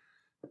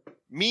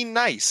 Mean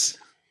nice.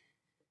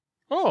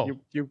 Oh,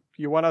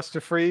 You want us to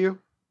free you?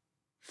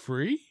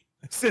 free?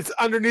 Sits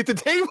underneath the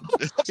table.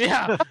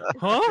 Yeah.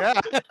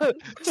 Huh? Yeah.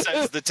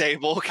 Says the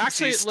table because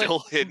Actually, he's still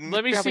hidden.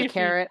 Let me Grab see a if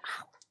carrot.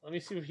 let me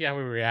see if how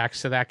he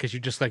reacts to that, because you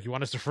just like, you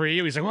want us to free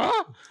you? He's like,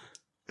 what?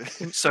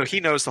 So he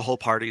knows the whole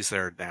party's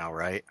there now,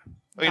 right?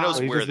 He knows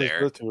He we're just there.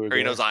 refers to it Or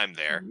he as- knows I'm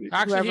there.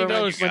 Actually, he Whoever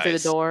knows. went through the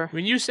guys. door.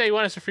 When you say you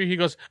want us to free, he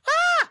goes,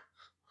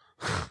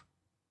 ah!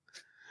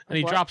 And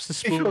he What? drops the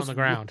spoon on the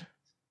ground.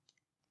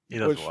 He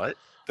does Which- what?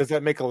 Does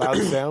that make a loud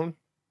sound?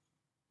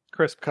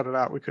 Chris, cut it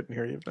out. We couldn't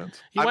hear you,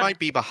 Vince. He I went, might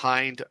be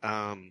behind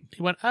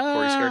he went,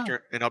 Corey's ah.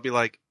 character, and I'll be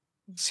like,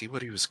 see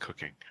what he was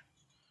cooking.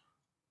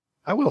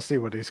 I will see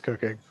what he's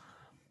cooking.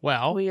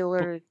 Well, We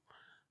alerted.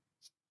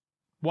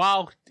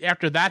 while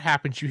after that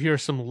happens, you hear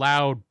some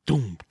loud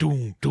doom,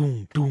 doom,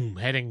 doom, doom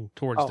heading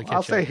towards Oh, the kitchen.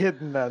 I'll say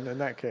hidden then in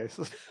that case.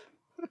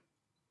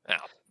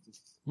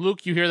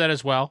 Luke, you hear that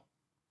as well?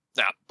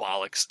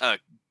 Bollocks.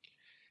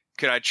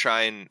 Could I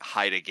try and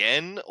hide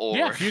again? Or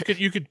Yeah,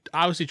 you could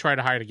obviously try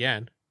to hide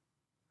again.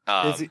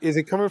 Is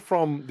it coming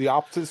from the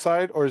opposite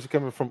side, or is it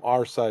coming from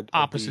our side?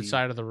 Opposite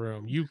side of the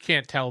room. You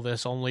can't tell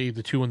this. Only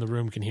the two in the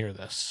room can hear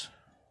this.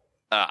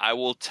 I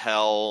will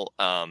tell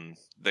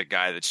the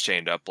guy that's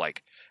chained up,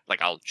 like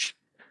I'll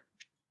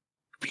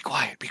be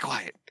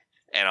quiet,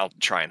 and I'll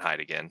try and hide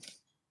again.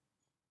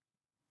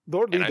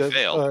 Lord Lee And I does.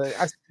 failed.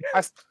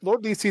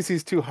 Lord Lee sees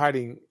these two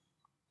hiding.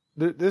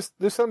 There's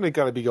something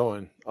got to be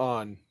going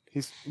on.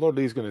 Lord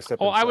Lee's going to step.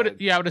 Oh, inside.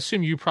 I would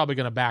assume you're probably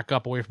going to back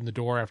up away from the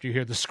door after you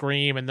hear the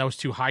scream and those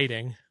two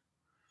hiding.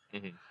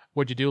 Mhm.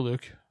 What'd you do,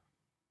 Luke?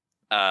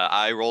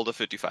 I rolled a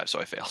 55, so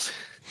I failed.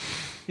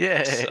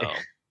 Yay. So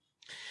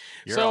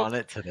You're So- on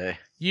it today.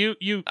 You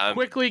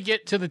quickly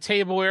get to the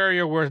table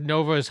area where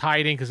Nova is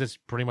hiding, because it's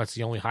pretty much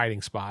the only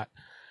hiding spot.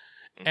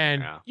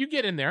 And Yeah. you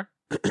get in there,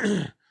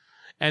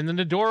 and then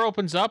the door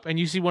opens up, and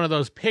you see one of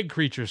those pig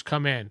creatures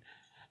come in,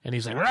 and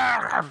he's like,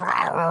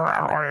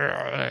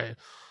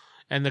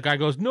 and the guy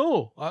goes,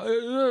 "No,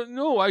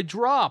 I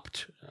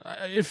dropped,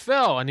 it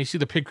fell." And you see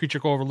the pig creature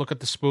go over, look at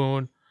the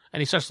spoon,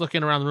 and he starts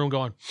looking around the room,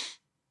 going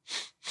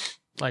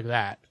like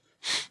that.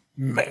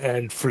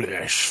 Man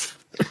flesh.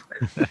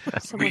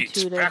 Someone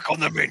tooted. on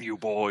the menu,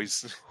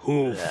 boys.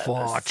 Who Yeah,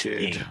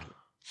 farted?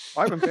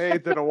 I haven't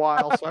bathed in a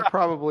while, so I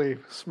probably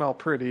smell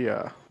pretty.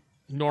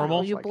 Normal.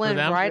 Oh, you for blend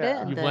them? right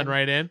Yeah. in. You then. blend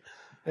right in.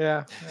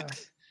 Yeah.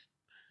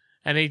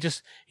 And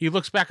he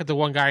looks back at the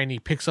one guy and he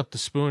picks up the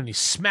spoon and he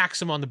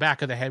smacks him on the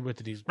back of the head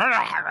with it.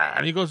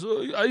 And he goes,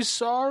 I'm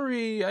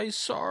sorry.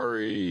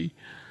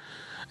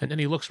 And then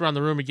he looks around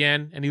the room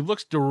again and he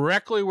looks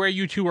directly where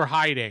you two are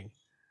hiding.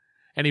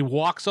 And he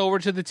walks over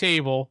to the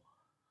table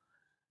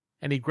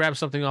and he grabs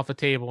something off the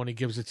table and he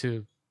gives it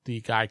to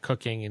the guy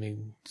cooking and he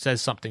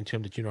says something to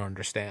him that you don't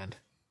understand.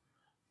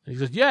 And he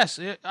says, yes,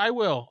 I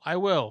will.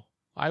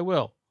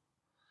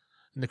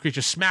 And the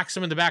creature smacks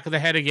him in the back of the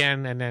head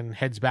again and then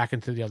heads back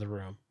into the other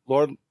room.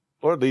 Lord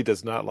Lee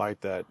does not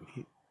like that.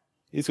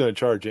 He's going to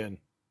charge in.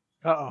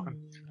 Uh-oh.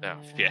 Oh,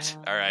 yes.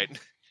 All right.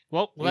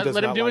 Well, He let does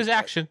him not do like his that.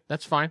 action.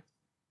 That's fine.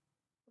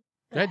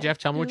 Go ahead, Jeff.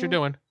 Tell me what you're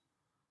doing.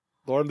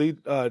 Lord Lee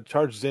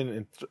charges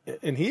in,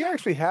 and he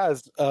actually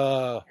has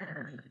a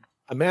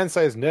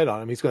man-sized net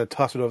on him. He's going to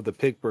toss it over the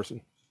pig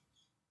person.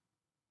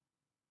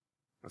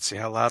 Let's see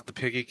how loud the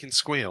piggy can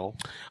squeal.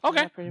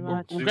 Okay. Yeah, pretty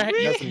much. Well, go ahead.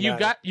 Doesn't You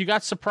matter.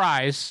 got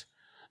surprise.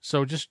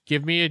 So just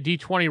give me a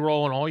D20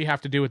 roll, and all you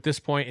have to do at this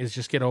point is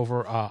just get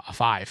over a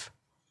 5.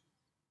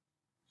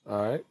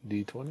 All right,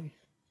 D20.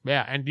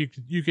 Yeah, and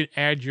you could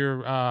add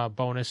your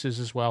bonuses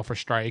as well for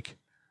strike.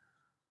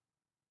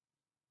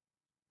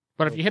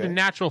 But if you hit a Okay.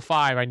 natural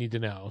 5, I need to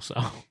know.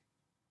 So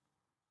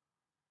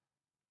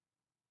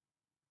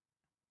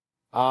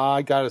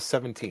I got a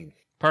 17.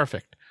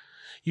 perfect.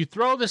 You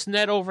throw this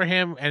net over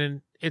him,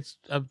 and it's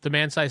the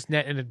man-sized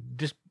net, and it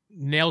just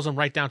nails him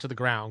right down to the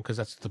ground because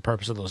that's the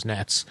purpose of those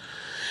nets.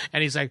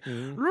 And he's like,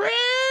 Mhm. "Rah,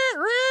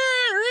 rah,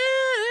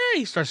 rah."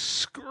 He starts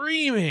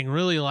screaming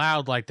really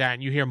loud like that,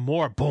 and you hear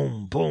more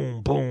boom,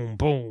 boom, boom,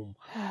 boom.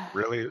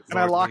 Really? Can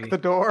I Lord lock Lee? the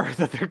door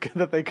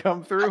that they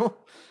come through?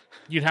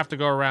 You'd have to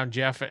go around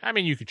Jeff. I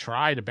mean, you could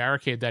try to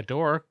barricade that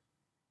door.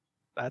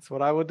 That's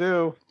what I would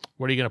do.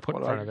 What are you going to put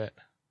in What front I- of it?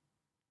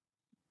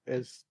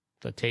 Is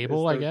The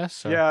table, I there-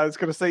 guess? Or- Yeah, I was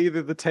gonna say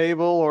either the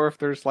table or if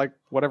there's like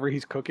whatever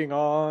he's cooking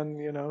on,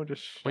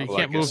 just Well, you Well,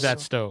 I can't move guess- that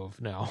stove,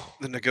 no.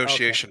 The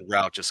negotiation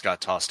route just got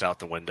tossed out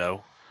the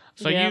window.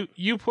 So Yep.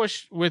 you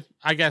push with,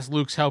 I guess,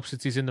 Luke's help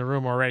since he's in the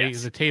room already,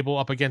 Yes. the table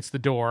up against the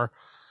door,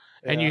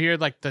 and you Yeah. hear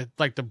like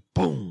the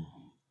boom,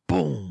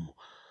 boom,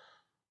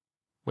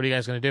 What are you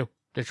guys going to do?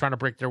 They're trying to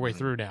break their way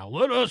through now.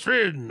 Let us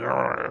in.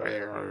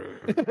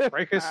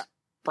 Break his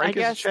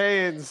guess-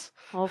 chains.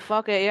 Well,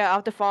 fuck it. Yeah, I'll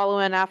have to follow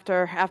in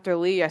after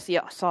Lee. I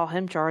saw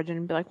him charging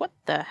and be like, what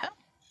the hell?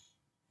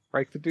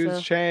 Break the dude's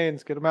So-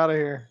 chains. Get him out of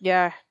here.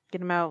 Yeah,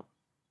 get him out.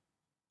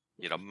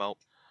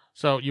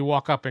 So you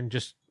walk up and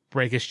just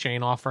break his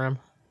chain off for him?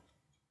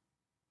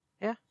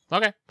 Yeah.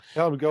 Okay.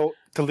 Tell him to go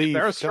to leave.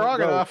 They're Tell him strong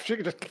to go. enough. She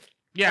could just.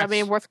 Yeah. I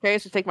mean, worst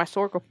case, just take my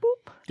sword, go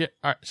boop. Yeah.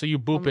 All right. So you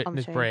boop it I'm and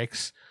it chained.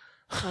 breaks.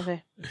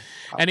 Okay.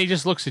 And he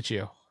just looks at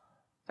you.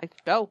 Like,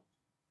 go.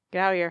 Get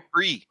out of here.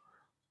 Free.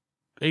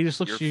 He just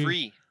looks You're at you.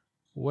 free.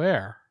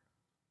 Where?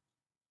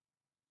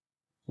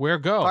 Where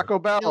go? Taco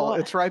Bell. know-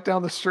 It's right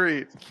down the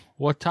street.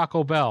 What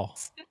Taco Bell?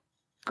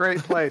 Great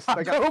place.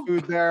 They got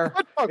food there.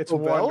 It's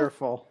Taco Bell?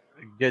 wonderful.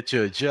 Get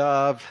you a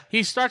job.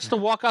 He starts to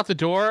walk out the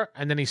door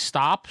and then he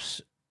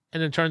stops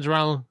and then turns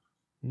around.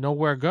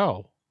 Nowhere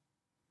go.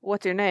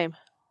 What's your name?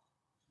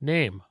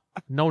 Name.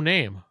 No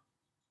name.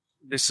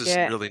 This is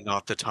Yeah. really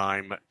not the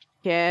time.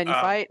 Can you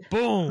fight?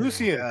 Boom.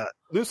 Lucian,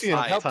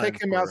 help time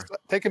take him for- out.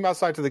 Take him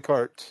outside to the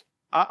cart.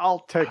 I'll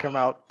take him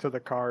out to the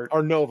cart.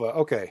 Or Nova.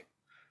 Okay.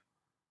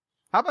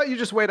 How about you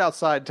just wait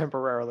outside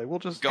temporarily? We'll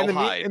just Go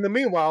hide. In the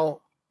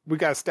meanwhile, we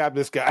gotta stab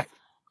this guy.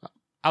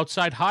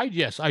 Outside hide?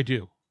 Yes, I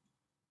do.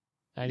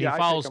 And Yeah, I he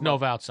take follows him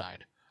Nova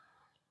outside.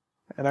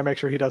 and I make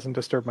sure he doesn't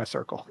disturb my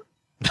circle.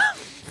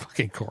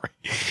 Fucking Corey.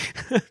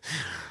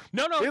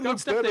 No, It don't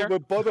looks step better there.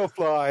 with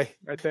butterfly.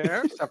 Right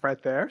there. Step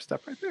right there.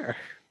 Step right there.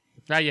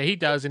 Yeah, he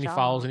does, and he Good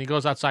follows, job. and he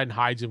goes outside and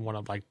hides in one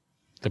of like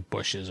the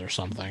bushes or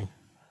something.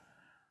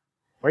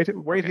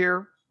 Wait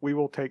here. We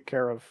will take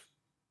care of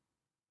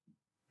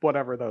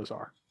whatever those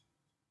are.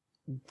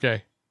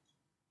 Okay.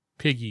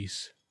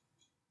 Piggies.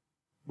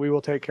 We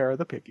will take care of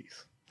the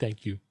piggies.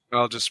 Thank you.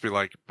 I'll just be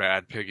like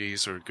bad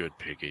piggies or good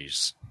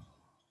piggies.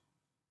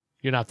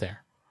 You're not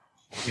there.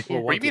 What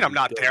do you mean I'm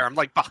not there? I'm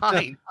like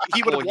behind.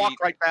 He would have Well, walked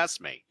right past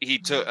me. He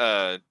took.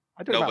 I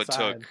took him Nova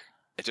outside.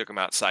 took him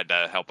outside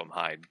to help him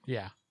hide.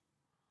 Yeah.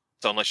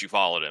 So unless you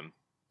followed him,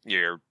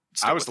 you're.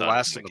 Still I was with the us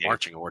last in the cave.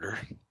 marching order.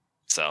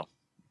 So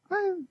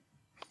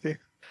Yeah.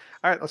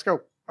 All right, let's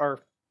go. Or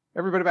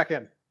everybody back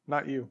in.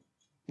 Not you.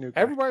 New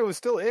guy. Everybody was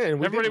still in.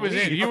 We Everybody didn't was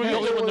in. leave. You were the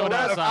only one going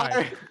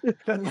outside.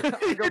 Then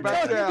I go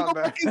back down.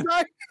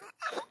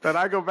 Then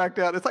I go back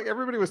down. It's like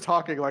everybody was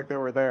talking like they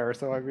were there.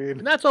 So I mean,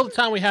 And that's all the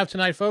time we have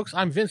tonight, folks.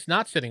 I'm Vince,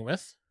 not sitting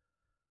with.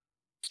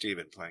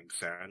 Steven playing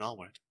Seran and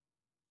Lady.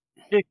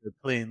 Jacob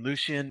playing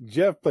Lucian.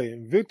 Jeff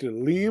playing Victor,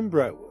 Liam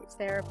Brightwood.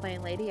 Sarah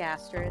playing Lady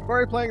Astrid.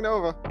 Corey playing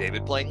Nova.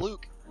 David playing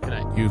Luke. Good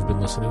night. You've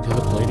been listening to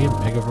the Palladium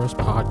Megaverse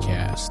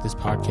podcast. This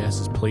podcast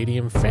is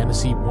Palladium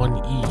Fantasy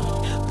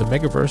 1E. The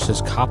Megaverse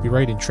is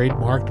copyright and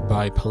trademarked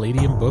by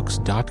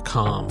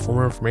PalladiumBooks.com. For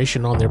more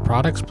information on their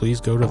products, please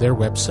go to their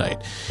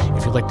website.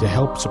 If you'd like to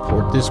help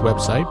support this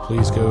website,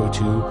 please go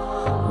to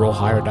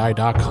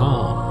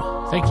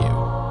RollHigherDie.com. Thank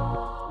you.